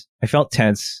tense.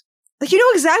 Like, you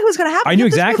know exactly what's going to happen. I knew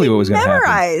exactly what was going to happen.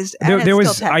 Memorized. There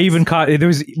was, I even caught, there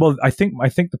was, well, I think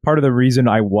the part of the reason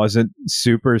I wasn't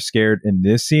super scared in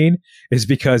this scene is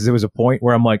because there was a point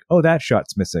where I'm like, oh, that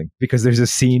shot's missing. Because there's a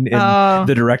scene in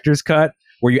the director's cut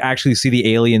where you actually see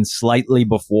the alien slightly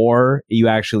before you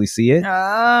actually see it.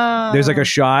 There's like a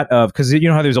shot of, because you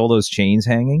know how there's all those chains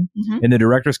hanging? Mm-hmm. In the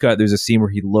director's cut, there's a scene where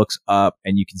he looks up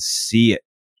and you can see it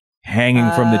hanging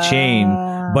from the chain,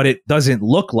 but it doesn't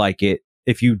look like it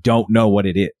if you don't know what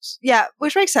it is. Yeah,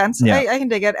 which makes sense. Yeah. I can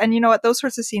dig it. And you know what? Those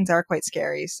sorts of scenes are quite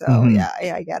scary. So yeah,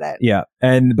 I get it. Yeah.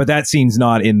 But that scene's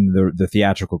not in the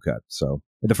theatrical cut. So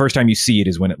the first time you see it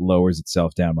is when it lowers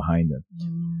itself down behind it.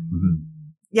 Mm-hmm.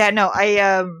 Yeah, no,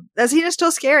 that scene is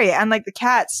still scary. And like the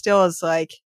cat still is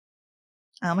like,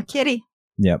 I'm a kitty.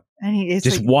 Yep. And he is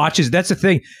just like, watches. That's the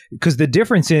thing. Because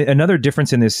another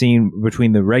difference in this scene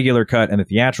between the regular cut and the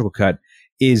theatrical cut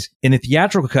is in the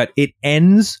theatrical cut, it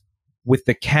ends with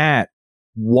the cat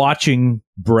watching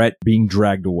Brett being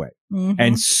dragged away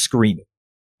and screaming.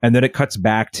 And then it cuts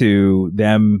back to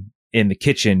them in the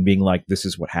kitchen being like, this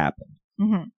is what happened.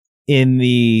 Mm-hmm. In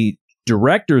the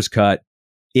director's cut,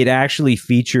 it actually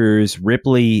features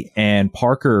Ripley and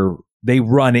Parker. They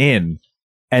run in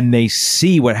and they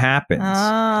see what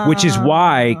happens, which is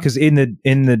why, because in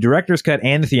the director's cut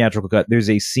and the theatrical cut, there's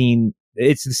a scene.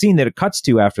 It's the scene that it cuts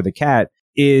to after the cat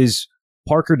is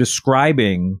Parker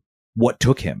describing what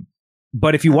took him.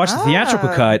 But if you watch the theatrical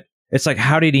cut, it's like,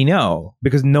 how did he know?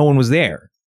 Because no one was there.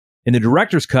 In the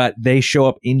director's cut, they show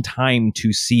up in time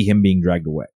to see him being dragged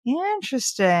away.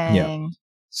 Interesting. Yeah.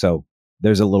 So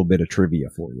there's a little bit of trivia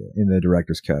for you in the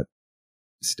director's cut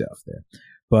stuff there.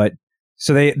 But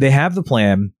so they have the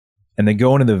plan and they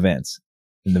go into the vents,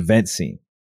 in the vent scene.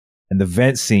 And the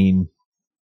vent scene,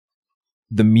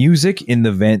 the music in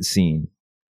the vent scene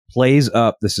plays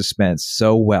up the suspense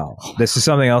so well. This is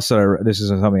something else that I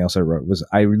wrote.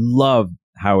 I loved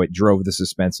how it drove the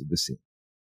suspense of the scene.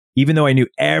 Even though I knew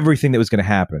everything that was going to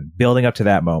happen, building up to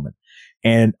that moment.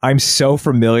 And I'm so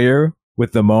familiar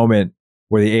with the moment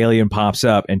where the alien pops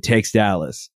up and takes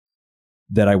Dallas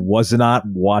that I was not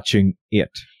watching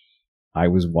it. I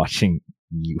was watching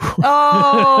you.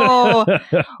 Oh,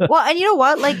 well, and you know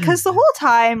what? Like, because the whole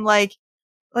time, like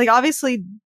obviously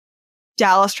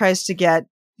Dallas tries to get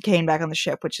Kane back on the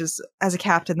ship, which is, as a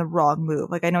captain, the wrong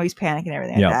move. Like, I know he's panicking and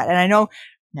everything like that. And I know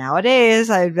nowadays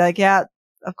I'd be like, yeah,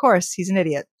 of course, he's an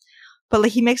idiot. But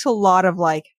like, he makes a lot of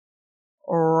like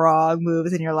wrong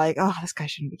moves and you're like, oh, this guy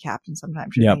shouldn't be captain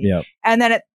sometimes. Yep. And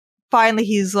then finally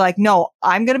he's like, no,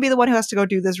 I'm going to be the one who has to go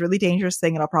do this really dangerous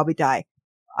thing and I'll probably die.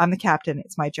 I'm the captain.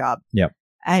 It's my job. Yep.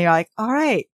 And you're like, all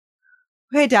right,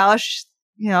 okay, Dallas,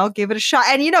 give it a shot.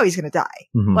 And you know he's going to die.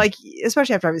 Mm-hmm. Like,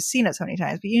 especially after I've seen it so many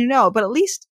times, but but at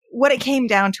least when it came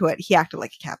down to it, he acted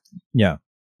like a captain. Yeah.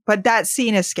 But that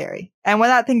scene is scary. And when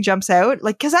that thing jumps out,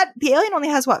 like, because the alien only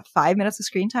has, 5 minutes of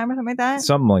screen time or something like that?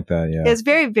 Something like that, yeah. It's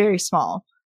very, very small.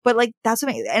 But, like, that's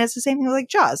what and it's the same thing with, like,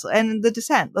 Jaws and The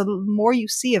Descent. The more you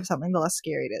see of something, the less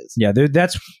scary it is. Yeah,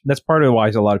 that's part of why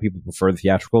a lot of people prefer the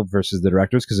theatrical versus the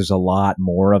director's, because there's a lot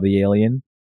more of the alien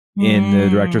in the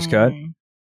director's cut.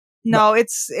 No,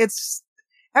 it's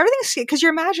everything's, because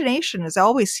your imagination is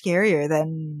always scarier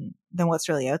than what's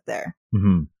really out there.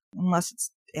 Mm-hmm. Unless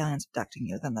it's aliens abducting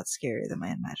you, then that's scarier than my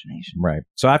imagination. Right.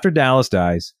 So after Dallas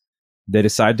dies, they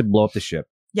decide to blow up the ship.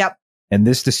 Yep. And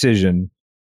this decision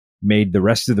made the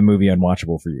rest of the movie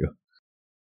unwatchable for you.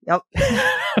 Yep.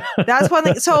 That's one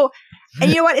thing. So, and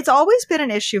you know what? It's always been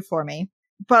an issue for me,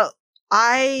 but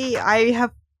I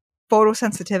have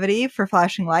photosensitivity for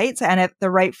flashing lights, and at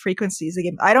the right frequencies,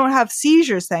 I don't have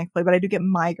seizures, thankfully, but I do get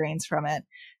migraines from it.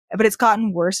 But it's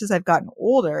gotten worse as I've gotten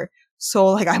older. So,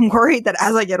 like, I'm worried that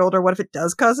as I get older, what if it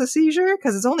does cause a seizure?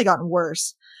 Because it's only gotten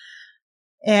worse.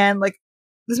 And, like,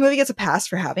 this movie gets a pass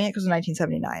for having it because it was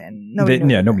 1979 and Nobody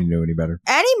nobody knew any better.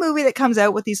 Any movie that comes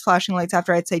out with these flashing lights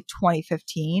after, I'd say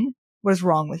 2015, what is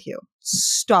wrong with you?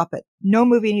 Stop it. No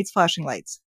movie needs flashing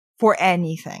lights for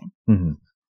anything. Mm-hmm.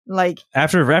 Like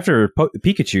after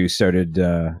Pikachu started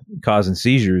causing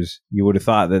seizures, you would have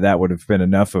thought that would have been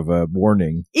enough of a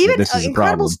warning. Even this is a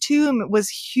problem. Incredibles 2 was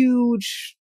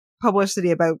huge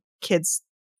publicity about kids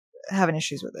having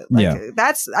issues with it. Like,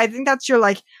 I think that's your,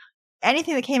 like,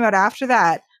 anything that came out after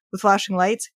that with flashing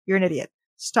lights, you're an idiot.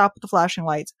 Stop with the flashing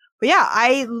lights. But yeah,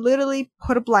 I literally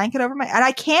put a blanket over and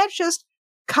I can't just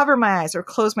cover my eyes or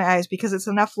close my eyes because it's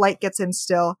enough light gets in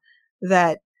still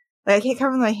that, like, I can't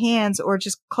cover my hands or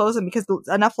just close them because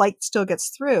enough light still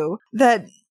gets through that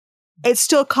it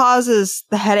still causes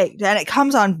the headache, and it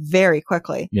comes on very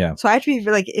quickly. Yeah. So I have to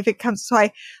be like, if it comes, so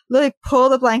I literally pull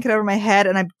the blanket over my head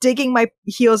and I'm digging my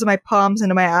heels and my palms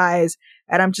into my eyes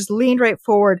and I'm just leaned right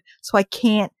forward so I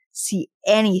can't see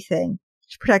anything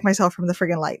to protect myself from the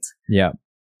friggin' lights. Yeah.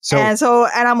 And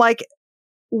I'm like,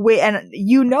 wait, and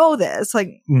you know this,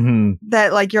 like, that,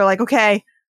 like, you're like, okay,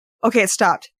 it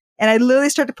stopped. And I literally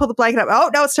start to pull the blanket up. Oh,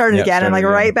 no, it started again. And like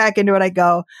right back into it I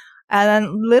go. And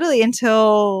then literally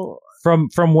until...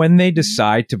 From when they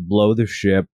decide to blow the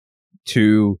ship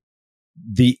to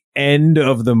the end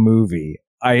of the movie,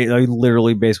 I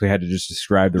literally basically had to just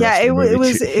describe the rest of the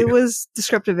movie. It was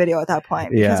descriptive video at that point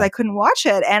because I couldn't watch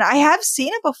it. And I have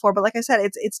seen it before, but like I said,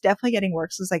 it's definitely getting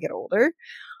worse as I get older.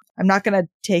 I'm not going to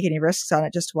take any risks on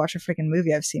it just to watch a freaking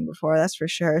movie I've seen before. That's for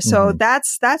sure. So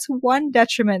that's one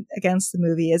detriment against the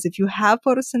movie is if you have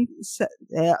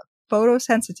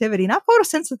photosensitivity, not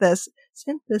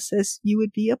synthesis, you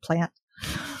would be a plant.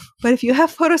 But if you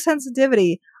have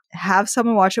photosensitivity, have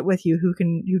someone watch it with you who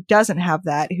doesn't have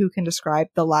that, who can describe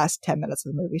the last 10 minutes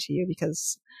of the movie to you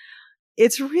because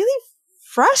it's really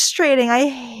frustrating. I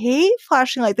hate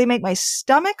flashing lights. They make my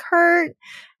stomach hurt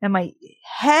and my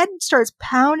head starts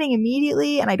pounding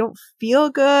immediately and I don't feel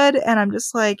good. And I'm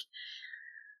just like,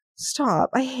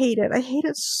 stop. I hate it. I hate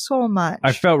it so much.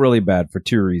 I felt really bad for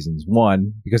two reasons.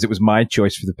 One, because it was my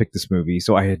choice to pick this movie,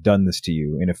 so I had done this to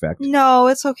you, in effect. No,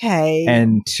 it's okay.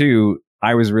 And two,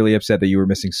 I was really upset that you were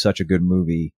missing such a good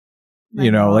movie.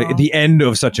 Like at the end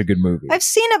of such a good movie. I've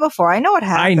seen it before. I know what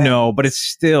happened. I know, but it's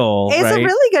still It's a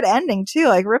really good ending too.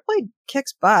 Like Ripley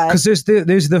kicks butt. Because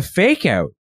there's the fake out.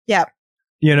 Yeah.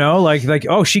 Like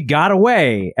oh, she got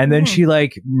away, and then she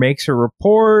like makes her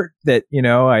report that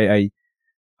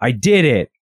I did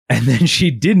it, and then she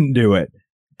didn't do it.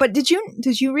 But did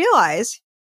you realize,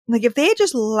 like, if they had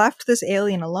just left this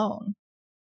alien alone,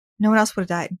 no one else would have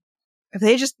died. If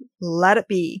they just let it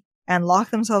be and locked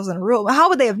themselves in a room, how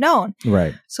would they have known?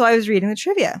 Right. So I was reading the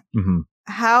trivia.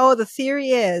 How the theory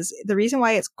is, the reason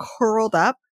why it's curled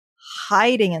up,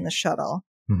 hiding in the shuttle,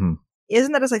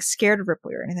 isn't that it's like scared of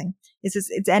Ripley or anything. It's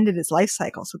ended its life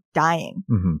cycle, so dying.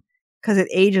 Because it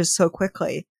ages so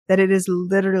quickly that it is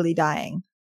literally dying.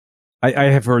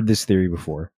 I have heard this theory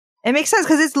before. It makes sense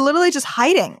because it's literally just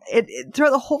hiding it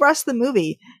throughout the whole rest of the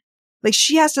movie. Like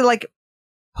she has to like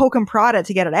poke and prod it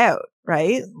to get it out,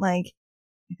 right? Like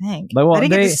I think I didn't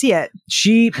get to see it.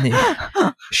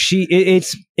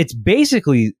 It's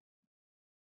basically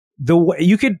the way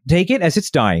you could take it as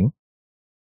it's dying,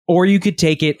 or you could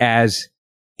take it as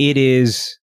it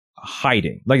is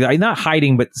hiding, like not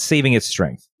hiding, but saving its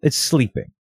strength. It's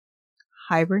sleeping.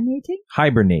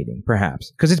 Hibernating,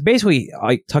 perhaps. Because it's basically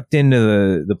like tucked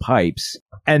into the pipes.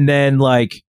 And then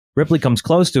like Ripley comes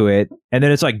close to it and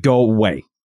then it's like, go away.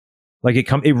 Like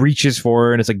it reaches for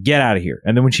her and it's like, get out of here.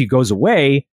 And then when she goes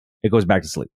away, it goes back to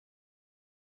sleep.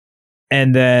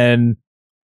 And then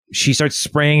she starts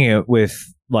spraying it with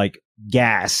like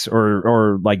gas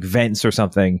or like vents or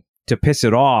something to piss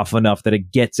it off enough that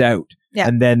it gets out. Yeah.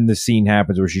 And then the scene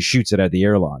happens where she shoots it at the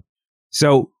airlock.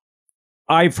 So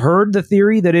I've heard the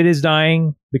theory that it is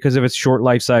dying because of its short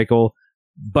life cycle,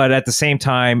 but at the same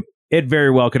time, it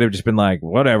very well could have just been like,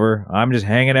 whatever, I'm just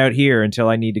hanging out here until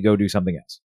I need to go do something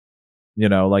else.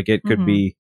 Like it could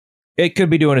be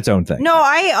doing its own thing. No,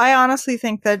 I honestly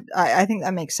think that I think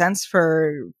that makes sense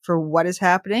for what is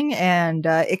happening, and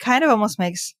it kind of almost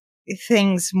makes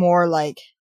things more like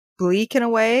bleak in a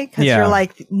way because you're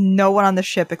like, no one on the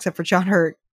ship except for John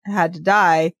Hurt had to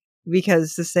die.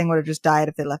 Because this thing would have just died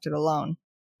if they left it alone.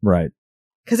 Right.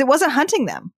 Because it wasn't hunting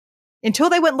them. Until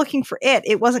they went looking for it,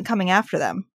 it wasn't coming after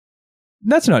them.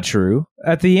 That's not true.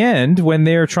 At the end, when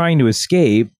they're trying to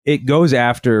escape, it goes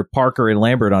after Parker and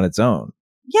Lambert on its own.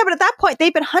 Yeah, but at that point,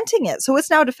 they've been hunting it, so it's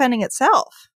now defending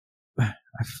itself.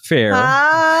 Fair.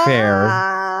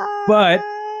 But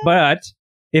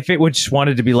if it would just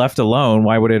wanted to be left alone,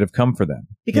 why would it have come for them?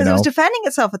 Because it was defending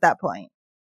itself at that point.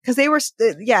 because they were,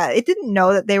 it didn't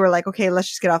know that they were like, okay, let's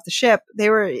just get off the ship.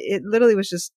 It literally was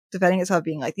just defending itself,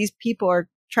 being like, these people are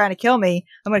trying to kill me.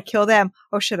 I'm going to kill them.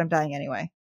 Oh shit, I'm dying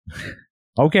anyway.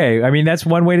 Okay, I mean, that's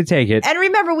one way to take it. And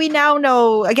remember, we now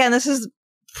know, again, this is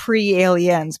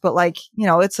pre-aliens, but like,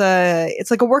 it's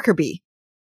like a worker bee.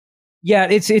 Yeah,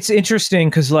 it's interesting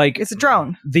because like it's a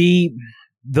drone. The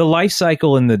life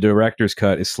cycle in the director's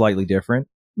cut is slightly different.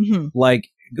 Mm-hmm. Like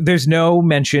there's no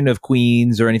mention of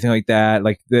queens or anything like that.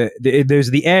 Like there's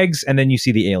the eggs and then you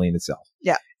see the alien itself.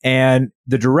 Yeah. And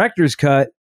the director's cut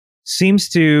seems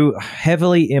to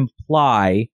heavily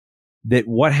imply that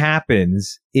what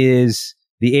happens is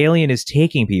the alien is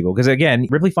taking people. Because again,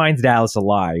 Ripley finds Dallas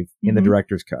alive in the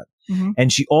director's cut. Mm-hmm.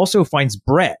 And she also finds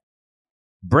Brett.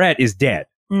 Brett is dead.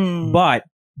 But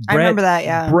I remember that,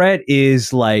 yeah. Brett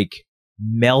is like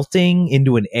melting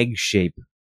into an egg shape.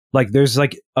 Like there's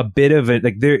like a bit of it,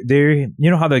 like there, you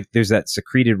know how like there's that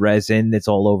secreted resin that's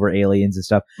all over aliens and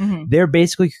stuff. Mm-hmm. They're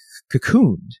basically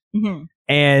cocooned,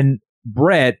 and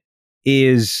Brett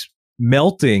is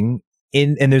melting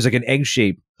in, and there's like an egg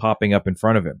shape popping up in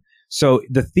front of him. So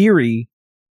the theory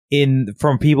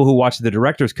from people who watch the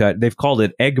director's cut, they've called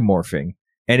it egg morphing,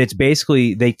 and it's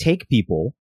basically they take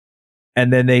people.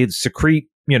 And then they secrete,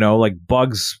 like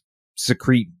bugs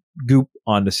secrete goop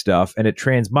onto stuff, and it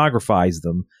transmogrifies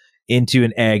them into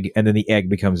an egg, and then the egg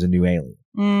becomes a new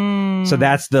alien. So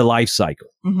that's the life cycle.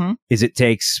 Is it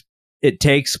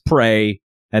takes prey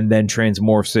and then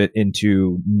transmorphs it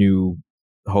into new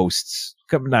hosts,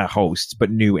 not hosts,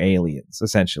 but new aliens,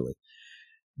 essentially.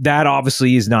 That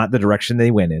obviously is not the direction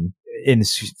they went in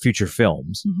future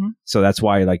films. So that's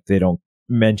why like they don't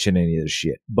mention any of this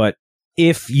shit. But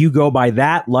if you go by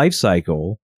that life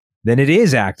cycle, then it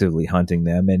is actively hunting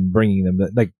them and bringing them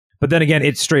like. But then again,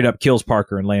 it straight up kills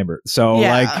Parker and Lambert. So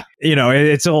like,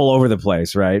 it's all over the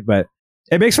place, right? But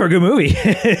it makes for a good movie.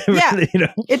 Yeah,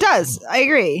 it does. I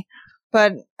agree.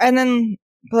 But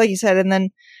like you said, and then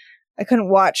I couldn't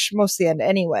watch most of the end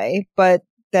anyway. But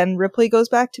then Ripley goes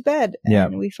back to bed,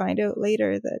 and we find out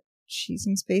later that she's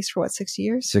in space for 60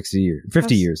 years? 60 years,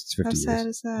 50 years. It's 50 years. How sad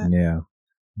is that? Yeah,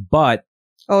 but.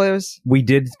 We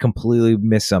did completely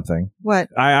miss something. What?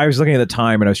 I was looking at the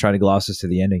time and I was trying to gloss this to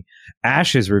the ending.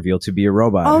 Ash is revealed to be a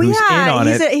robot. Oh, who's in on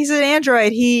he's an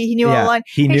android. He knew all along.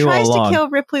 He tries to kill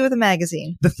Ripley with a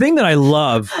magazine. The thing that I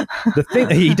love,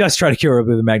 he does try to kill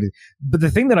Ripley with a magazine. But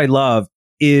the thing that I love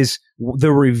is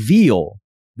the reveal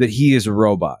that he is a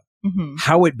robot.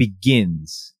 How it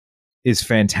begins is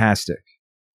fantastic.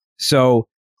 So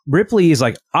Ripley is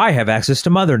like, I have access to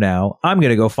Mother now. I'm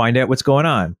going to go find out what's going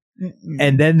on.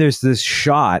 And then there's this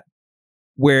shot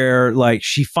where like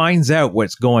she finds out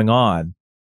what's going on,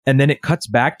 and then it cuts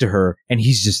back to her and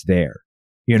he's just there,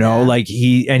 like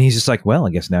he's just like, well, I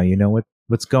guess now you know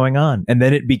what's going on. And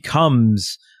then it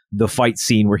becomes the fight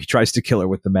scene where he tries to kill her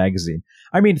with the magazine.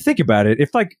 I mean, think about it.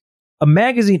 If like a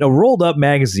rolled up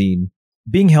magazine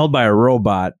being held by a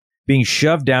robot being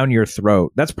shoved down your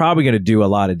throat, that's probably going to do a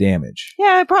lot of damage.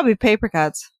 Yeah, probably paper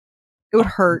cuts. It would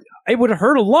hurt. It would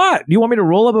hurt a lot. You want me to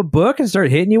roll up a book and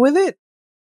start hitting you with it?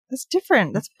 That's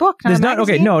different. That's a book, not a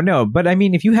magazine. Okay, no. But I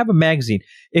mean, if you have a magazine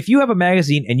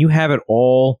and you have it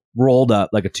all rolled up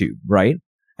like a tube, right?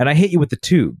 And I hit you with the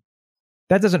tube,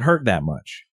 that doesn't hurt that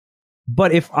much.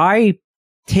 But if I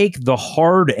take the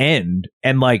hard end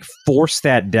and like force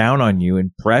that down on you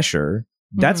in pressure,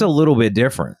 that's a little bit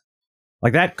different.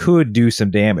 Like that could do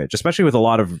some damage, especially with a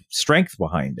lot of strength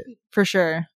behind it. For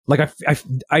sure. Like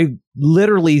I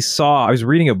literally I was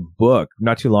reading a book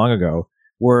not too long ago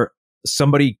where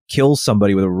somebody kills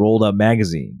somebody with a rolled up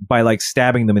magazine by like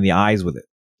stabbing them in the eyes with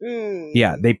it.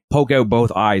 Yeah, they poke out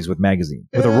both eyes with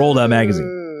a rolled up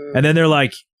magazine. And then they're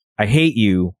like, I hate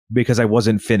you because I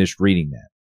wasn't finished reading that.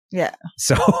 Yeah.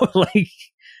 So like,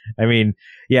 I mean,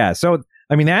 yeah. So,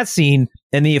 I mean, that scene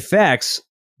and the effects,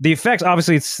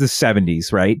 obviously it's the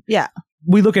 70s, right? Yeah.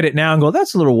 We look at it now and go,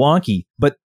 that's a little wonky,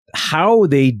 but how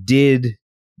they did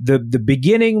the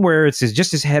beginning where it's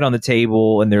just his head on the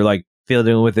table and they're like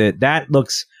fiddling with it, that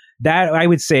I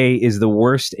would say is the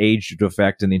worst aged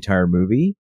effect in the entire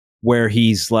movie, where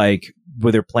he's like,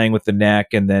 where they're playing with the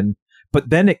neck but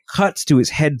then it cuts to his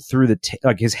head through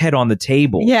his head on the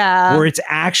table. Yeah. Where it's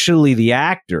actually the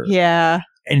actor. Yeah.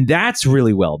 And that's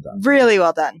really well done. Really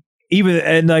well done.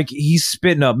 And like he's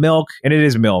spitting up milk, and it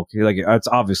is milk. Like it's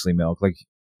obviously milk. Like,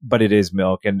 but it is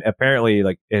milk, and apparently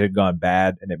like it had gone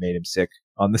bad and it made him sick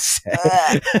on the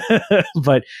set.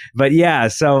 but yeah,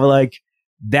 so like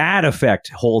that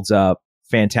effect holds up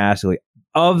fantastically.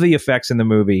 Of the effects in the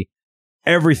movie,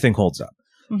 everything holds up.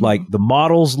 Like the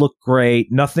models look great.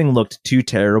 Nothing looked too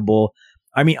terrible.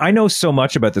 I mean, I know so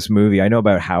much about this movie. I know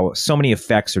about how so many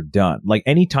effects are done. Like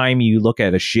anytime you look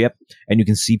at a ship and you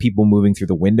can see people moving through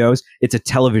the windows, it's a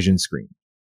television screen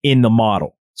in the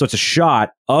model. So it's a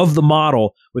shot of the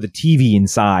model with a TV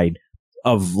inside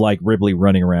of like Ripley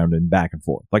running around and back and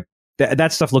forth. Like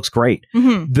that stuff looks great.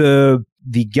 Mm-hmm.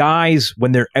 The guys,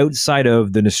 when they're outside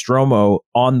of the Nostromo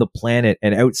on the planet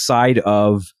and outside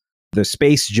of the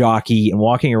space jockey and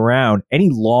walking around, any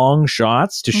long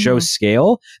shots to show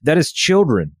scale, that is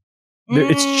children.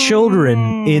 It's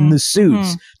children in the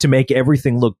suits to make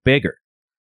everything look bigger.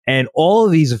 And all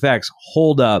of these effects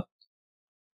hold up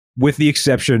with the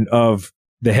exception of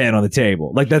the head on the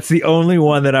table. Like that's the only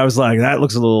one that I was like, that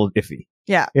looks a little iffy.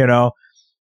 Yeah. You know?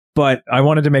 But I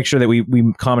wanted to make sure that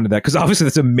we commented that because obviously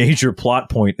that's a major plot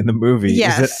point in the movie.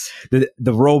 Yes. Is that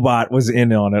the robot was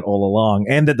in on it all along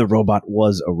and that the robot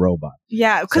was a robot.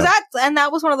 Yeah. Because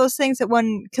that was one of those things that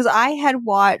because I had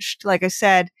watched, like I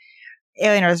said,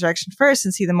 Alien Resurrection first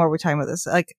and see the more we're talking about this.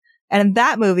 Like, and in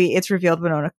that movie, it's revealed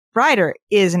Winona Ryder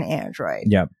is an android.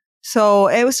 Yeah. So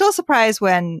it was still a surprise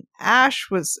when Ash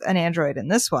was an android in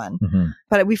this one,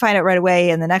 but we find out right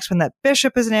away in the next one that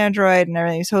Bishop is an android and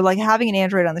everything. So like having an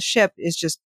android on the ship is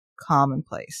just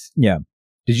commonplace. Yeah.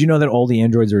 Did you know that all the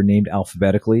androids are named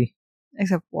alphabetically?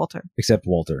 Except Walter. Except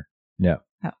Walter. Yeah.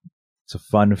 Yeah. It's a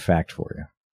fun fact for you.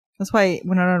 That's why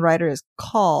Winona Ryder is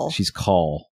Call. She's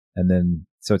Call. And then,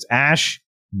 so it's Ash,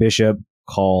 Bishop,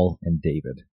 Call, and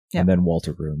David. Yeah. And then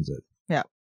Walter ruins it. Yeah.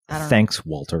 Thanks,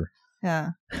 Walter.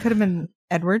 Yeah. It could have been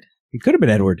Edward. It could have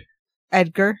been Edward.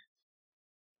 Edgar.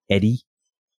 Eddie.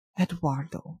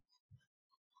 Eduardo.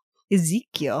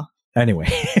 Ezekiel. Anyway.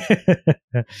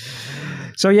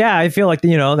 So yeah, I feel like,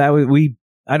 you know, that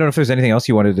I don't know if there's anything else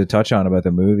you wanted to touch on about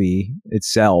the movie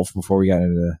itself before we got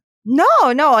into No,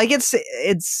 like it's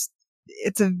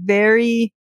a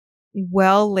very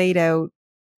well laid out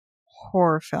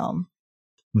horror film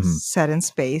set in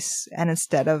space, and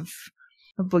instead of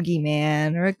a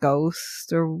boogeyman or a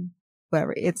ghost or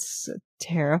whatever, it's a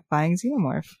terrifying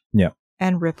xenomorph. Yeah.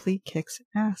 And Ripley kicks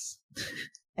ass.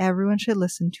 Everyone should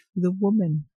listen to the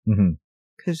woman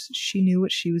because she knew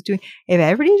what she was doing. If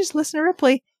everybody just listened to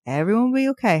Ripley, everyone would be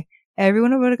okay.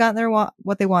 Everyone would have gotten their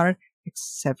what they wanted,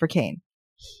 except for Kane.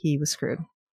 He was screwed.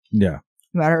 Yeah.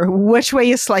 No matter which way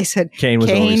you slice it, Kane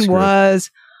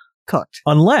was cooked.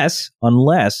 Unless,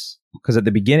 because at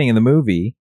the beginning of the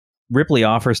movie, Ripley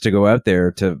offers to go out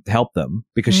there to help them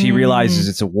because she realizes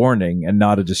it's a warning and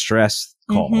not a distress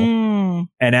call.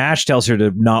 And Ash tells her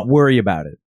to not worry about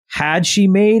it. Had she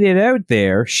made it out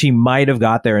there, she might have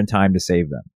got there in time to save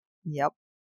them. Yep.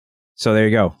 So there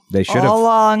you go. They should have. All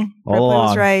along. Ripley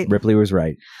was right. Ripley was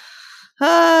right.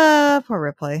 Poor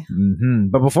Ripley.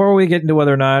 But before we get into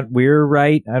whether or not we're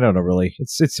right, I don't know really.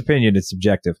 It's opinion. It's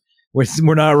subjective.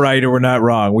 We're not right or we're not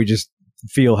wrong. We just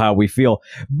feel how we feel.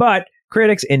 But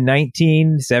critics in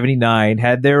 1979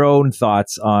 had their own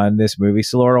thoughts on this movie.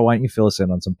 So Laura, why don't you fill us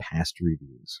in on some past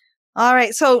reviews? All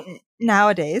right. So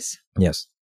nowadays, yes,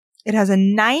 it has a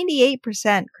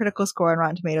 98% critical score on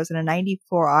Rotten Tomatoes and a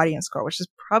 94 audience score, which is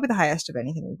probably the highest of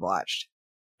anything we've watched.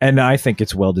 And I think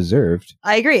it's well deserved.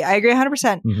 I agree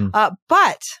 100%.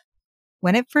 But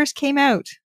when it first came out,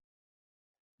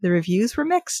 the reviews were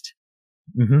mixed.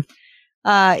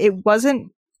 It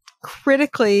wasn't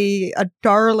critically a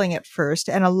darling at first,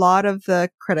 and a lot of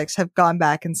the critics have gone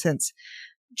back and since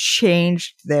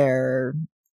changed their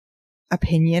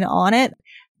opinion on it.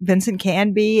 Vincent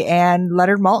Canby and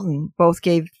Leonard Maltin both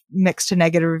gave mixed to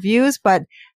negative reviews, but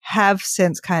have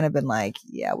since kind of been like,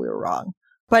 yeah, we were wrong.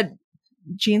 But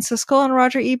Gene Siskel and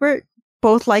Roger Ebert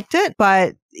both liked it,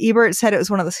 but Ebert said it was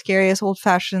one of the scariest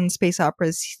old-fashioned space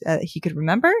operas he could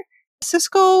remember.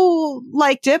 Siskel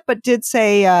liked it, but did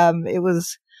say it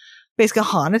was basically a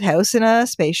haunted house in a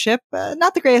spaceship.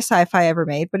 Not the greatest sci-fi ever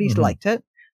made, but he liked it.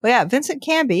 But yeah, Vincent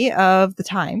Canby of The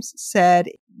Times said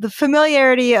the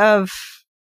familiarity of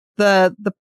the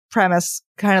premise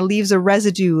kind of leaves a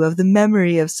residue of the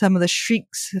memory of some of the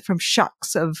shrieks from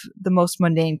shocks of the most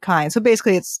mundane kind. So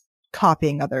basically it's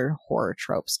copying other horror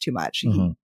tropes too much,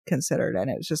 he considered. And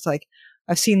it was just like,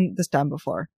 I've seen this done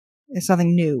before. It's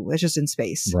nothing new. It's just in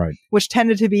space. Right. Which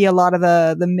tended to be a lot of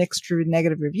the mixed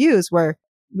negative reviews where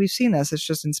we've seen this. It's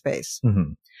just in space.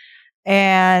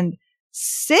 And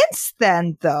since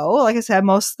then, though, like I said,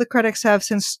 most of the critics have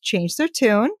since changed their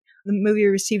tune. The movie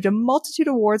received a multitude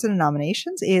of awards and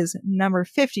nominations, is number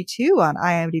 52 on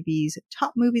IMDb's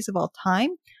top movies of all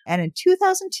time. And in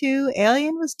 2002,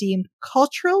 Alien was deemed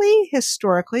culturally,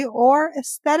 historically, or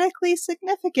aesthetically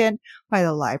significant by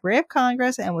the Library of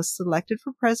Congress and was selected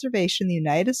for preservation in the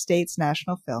United States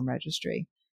National Film Registry,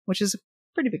 which is a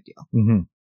pretty big deal.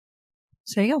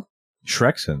 So there you go.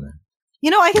 Shrek's in there.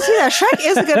 I can see that. Shrek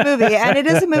is a good movie, and it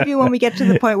is a movie when we get to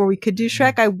the point where we could do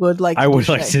Shrek, I would like to I would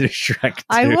do like Shrek. to do Shrek too.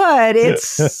 I would.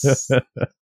 It's, I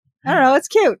don't know, it's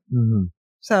cute. Mhm.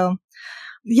 So,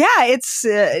 yeah, it's,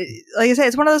 like I said,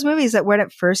 it's one of those movies that when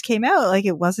it first came out, like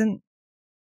it wasn't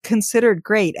considered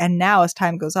great. And now as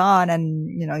time goes on and,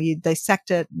 you dissect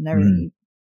it and everything,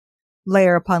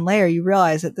 layer upon layer, you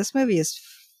realize that this movie is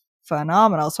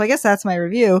phenomenal. So I guess that's my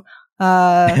review.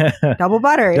 Double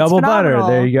Butter. It's Double Butter. phenomenal.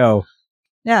 There you go.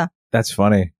 Yeah. That's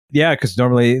funny. Yeah, because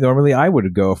normally I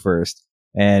would go first.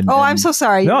 And I'm so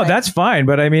sorry. No, You're right. that's fine.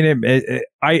 But I mean,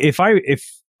 if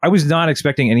I was not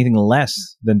expecting anything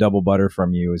less than Double Butter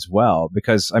from you as well,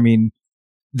 because I mean,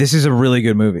 this is a really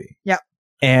good movie. Yeah.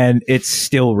 And it's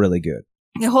still really good.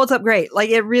 It holds up great. Like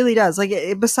it really does. Like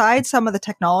besides some of the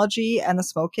technology and the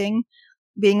smoking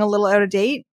being a little out of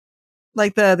date,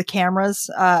 like the cameras,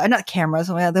 not cameras,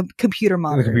 the computer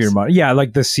monitors. The computer monitor. Yeah,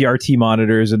 like the CRT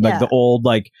monitors and like Yeah. the old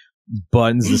like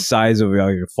buttons the size of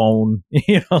like a phone.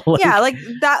 Yeah, like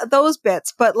that, those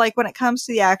bits. But like when it comes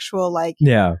to the actual like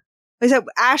Yeah. I said,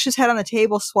 Ash's head on the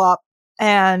table swap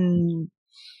and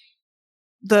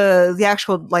the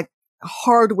actual like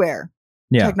hardware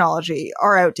Yeah. technology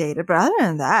are outdated. But other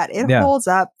than that, it Yeah. holds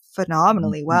up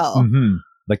phenomenally well. Mhm.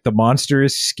 Like the monster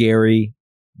is scary.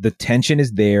 The tension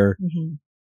is there. Mhm.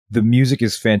 The music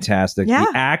is fantastic. Yeah.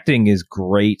 The acting is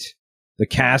great. The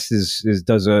cast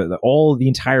the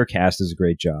entire cast does a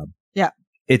great job. Yeah.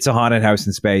 It's a haunted house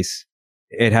in space.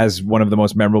 It has one of the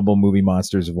most memorable movie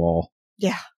monsters of all.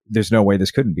 Yeah. There's no way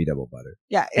this couldn't be Double Butter.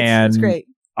 Yeah, it's And great.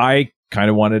 I kind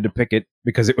of wanted to pick it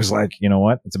because it was like, you know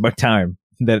what? It's about time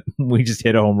that we just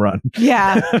hit a home run.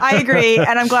 Yeah, I agree.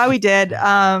 And I'm glad we did.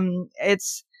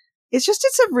 It's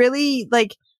a really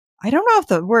like, I don't know if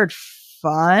the word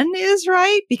fun is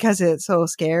right because it's so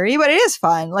scary, but it is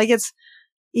fun. Like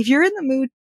if you're in the mood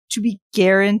to be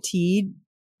guaranteed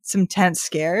some tense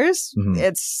scares, Mhm.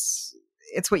 it's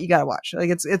what you got to watch. Like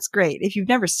it's great. If you've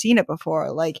never seen it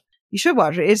before, like you should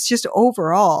watch it. It's just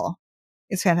overall,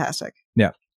 it's fantastic.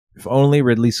 If only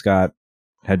Ridley Scott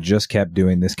had just kept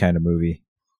doing this kind of movie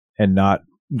and not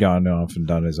gone off and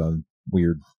done his own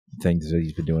weird things that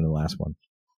he's been doing in the last one.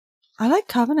 I like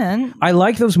Covenant. I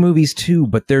like those movies too,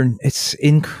 but it's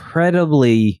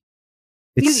incredibly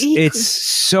it's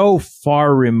so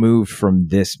far removed from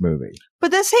this movie.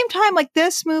 But at the same time, like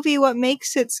this movie, what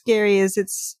makes it scary is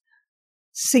its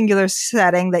singular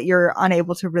setting that you're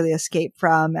unable to really escape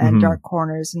from and Mhm. dark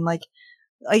corners. And like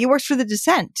it works for The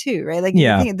Descent too, right? Like,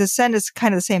 Yeah. I think Descent is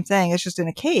kind of the same thing. It's just in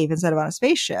a cave instead of on a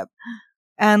spaceship.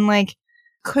 And like,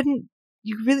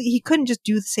 he couldn't just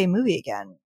do the same movie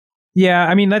again. Yeah,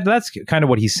 I mean that's kind of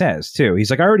what he says too. He's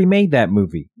like, I already made that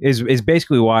movie. Is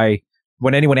basically why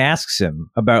when anyone asks him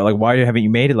about like why haven't you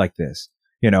made it like this,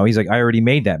 he's like, I already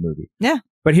made that movie. Yeah.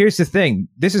 But here's the thing.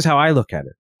 This is how I look at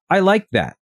it. I like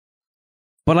that,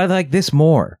 but I like this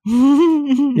more.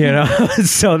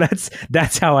 So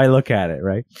that's how I look at it,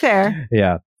 right? Fair.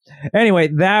 Yeah. Anyway,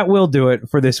 that will do it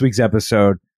for this week's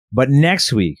episode. But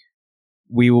next week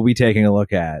we will be taking a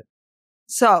look at.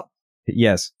 So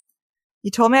Yes.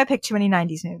 you told me I picked too many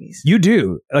 90s movies. You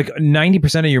do. Like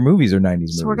 90% of your movies are 90s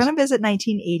movies. So we're going to visit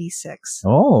 1986,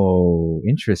 Oh,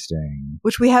 interesting.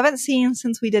 which we haven't seen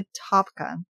since we did Top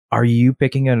Gun. Are you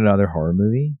picking another horror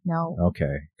movie? No,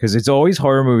 Okay. Because it's always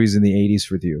horror movies in the 80s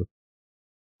with you.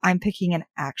 I'm picking an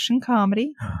action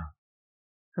comedy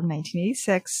from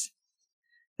 1986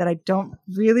 that I don't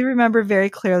really remember very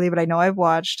clearly, but I know I've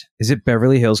watched. Is it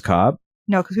Beverly Hills Cop?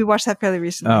 No, because we watched that fairly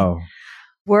recently. Oh.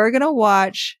 We're going to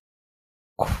watch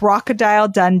Crocodile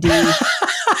Dundee.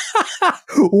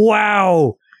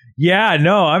 Wow. Yeah,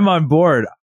 no, I'm on board.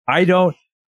 I don't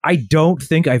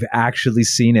think I've actually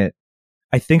seen it.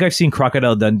 I think I've seen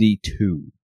Crocodile Dundee 2.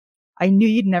 I knew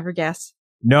you'd never guess.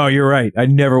 No, you're right. I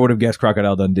never would have guessed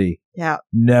Crocodile Dundee. Yeah.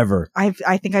 Never. I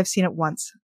think I've seen it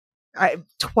once.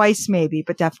 Twice maybe,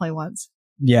 but definitely once.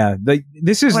 Yeah.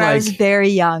 This is when I was very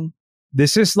young.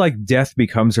 This is like Death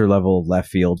Becomes Her level of left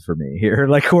field for me here.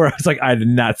 Like where I was like, I did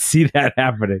not see that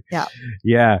happening. Yeah.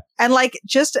 Yeah. And like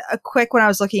just a quick, when I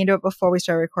was looking into it before we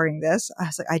started recording this, I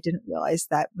was like, I didn't realize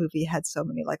that movie had so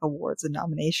many like awards and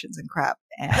nominations and crap.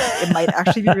 And it might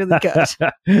actually be really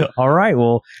good. All right.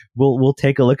 Well, we'll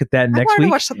take a look at that I next wanted week.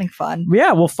 to watch something fun.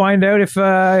 Yeah, we'll find out if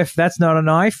that's not a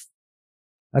knife.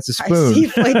 That's a spoon. I see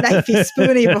you played Knifey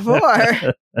Spoony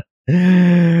before.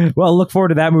 Well, look forward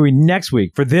to that movie next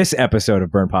week for this episode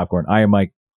of Burn Popcorn. I am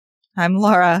Mike, I'm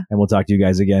Laura. and we'll talk to you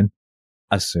guys again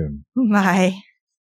soon. Bye.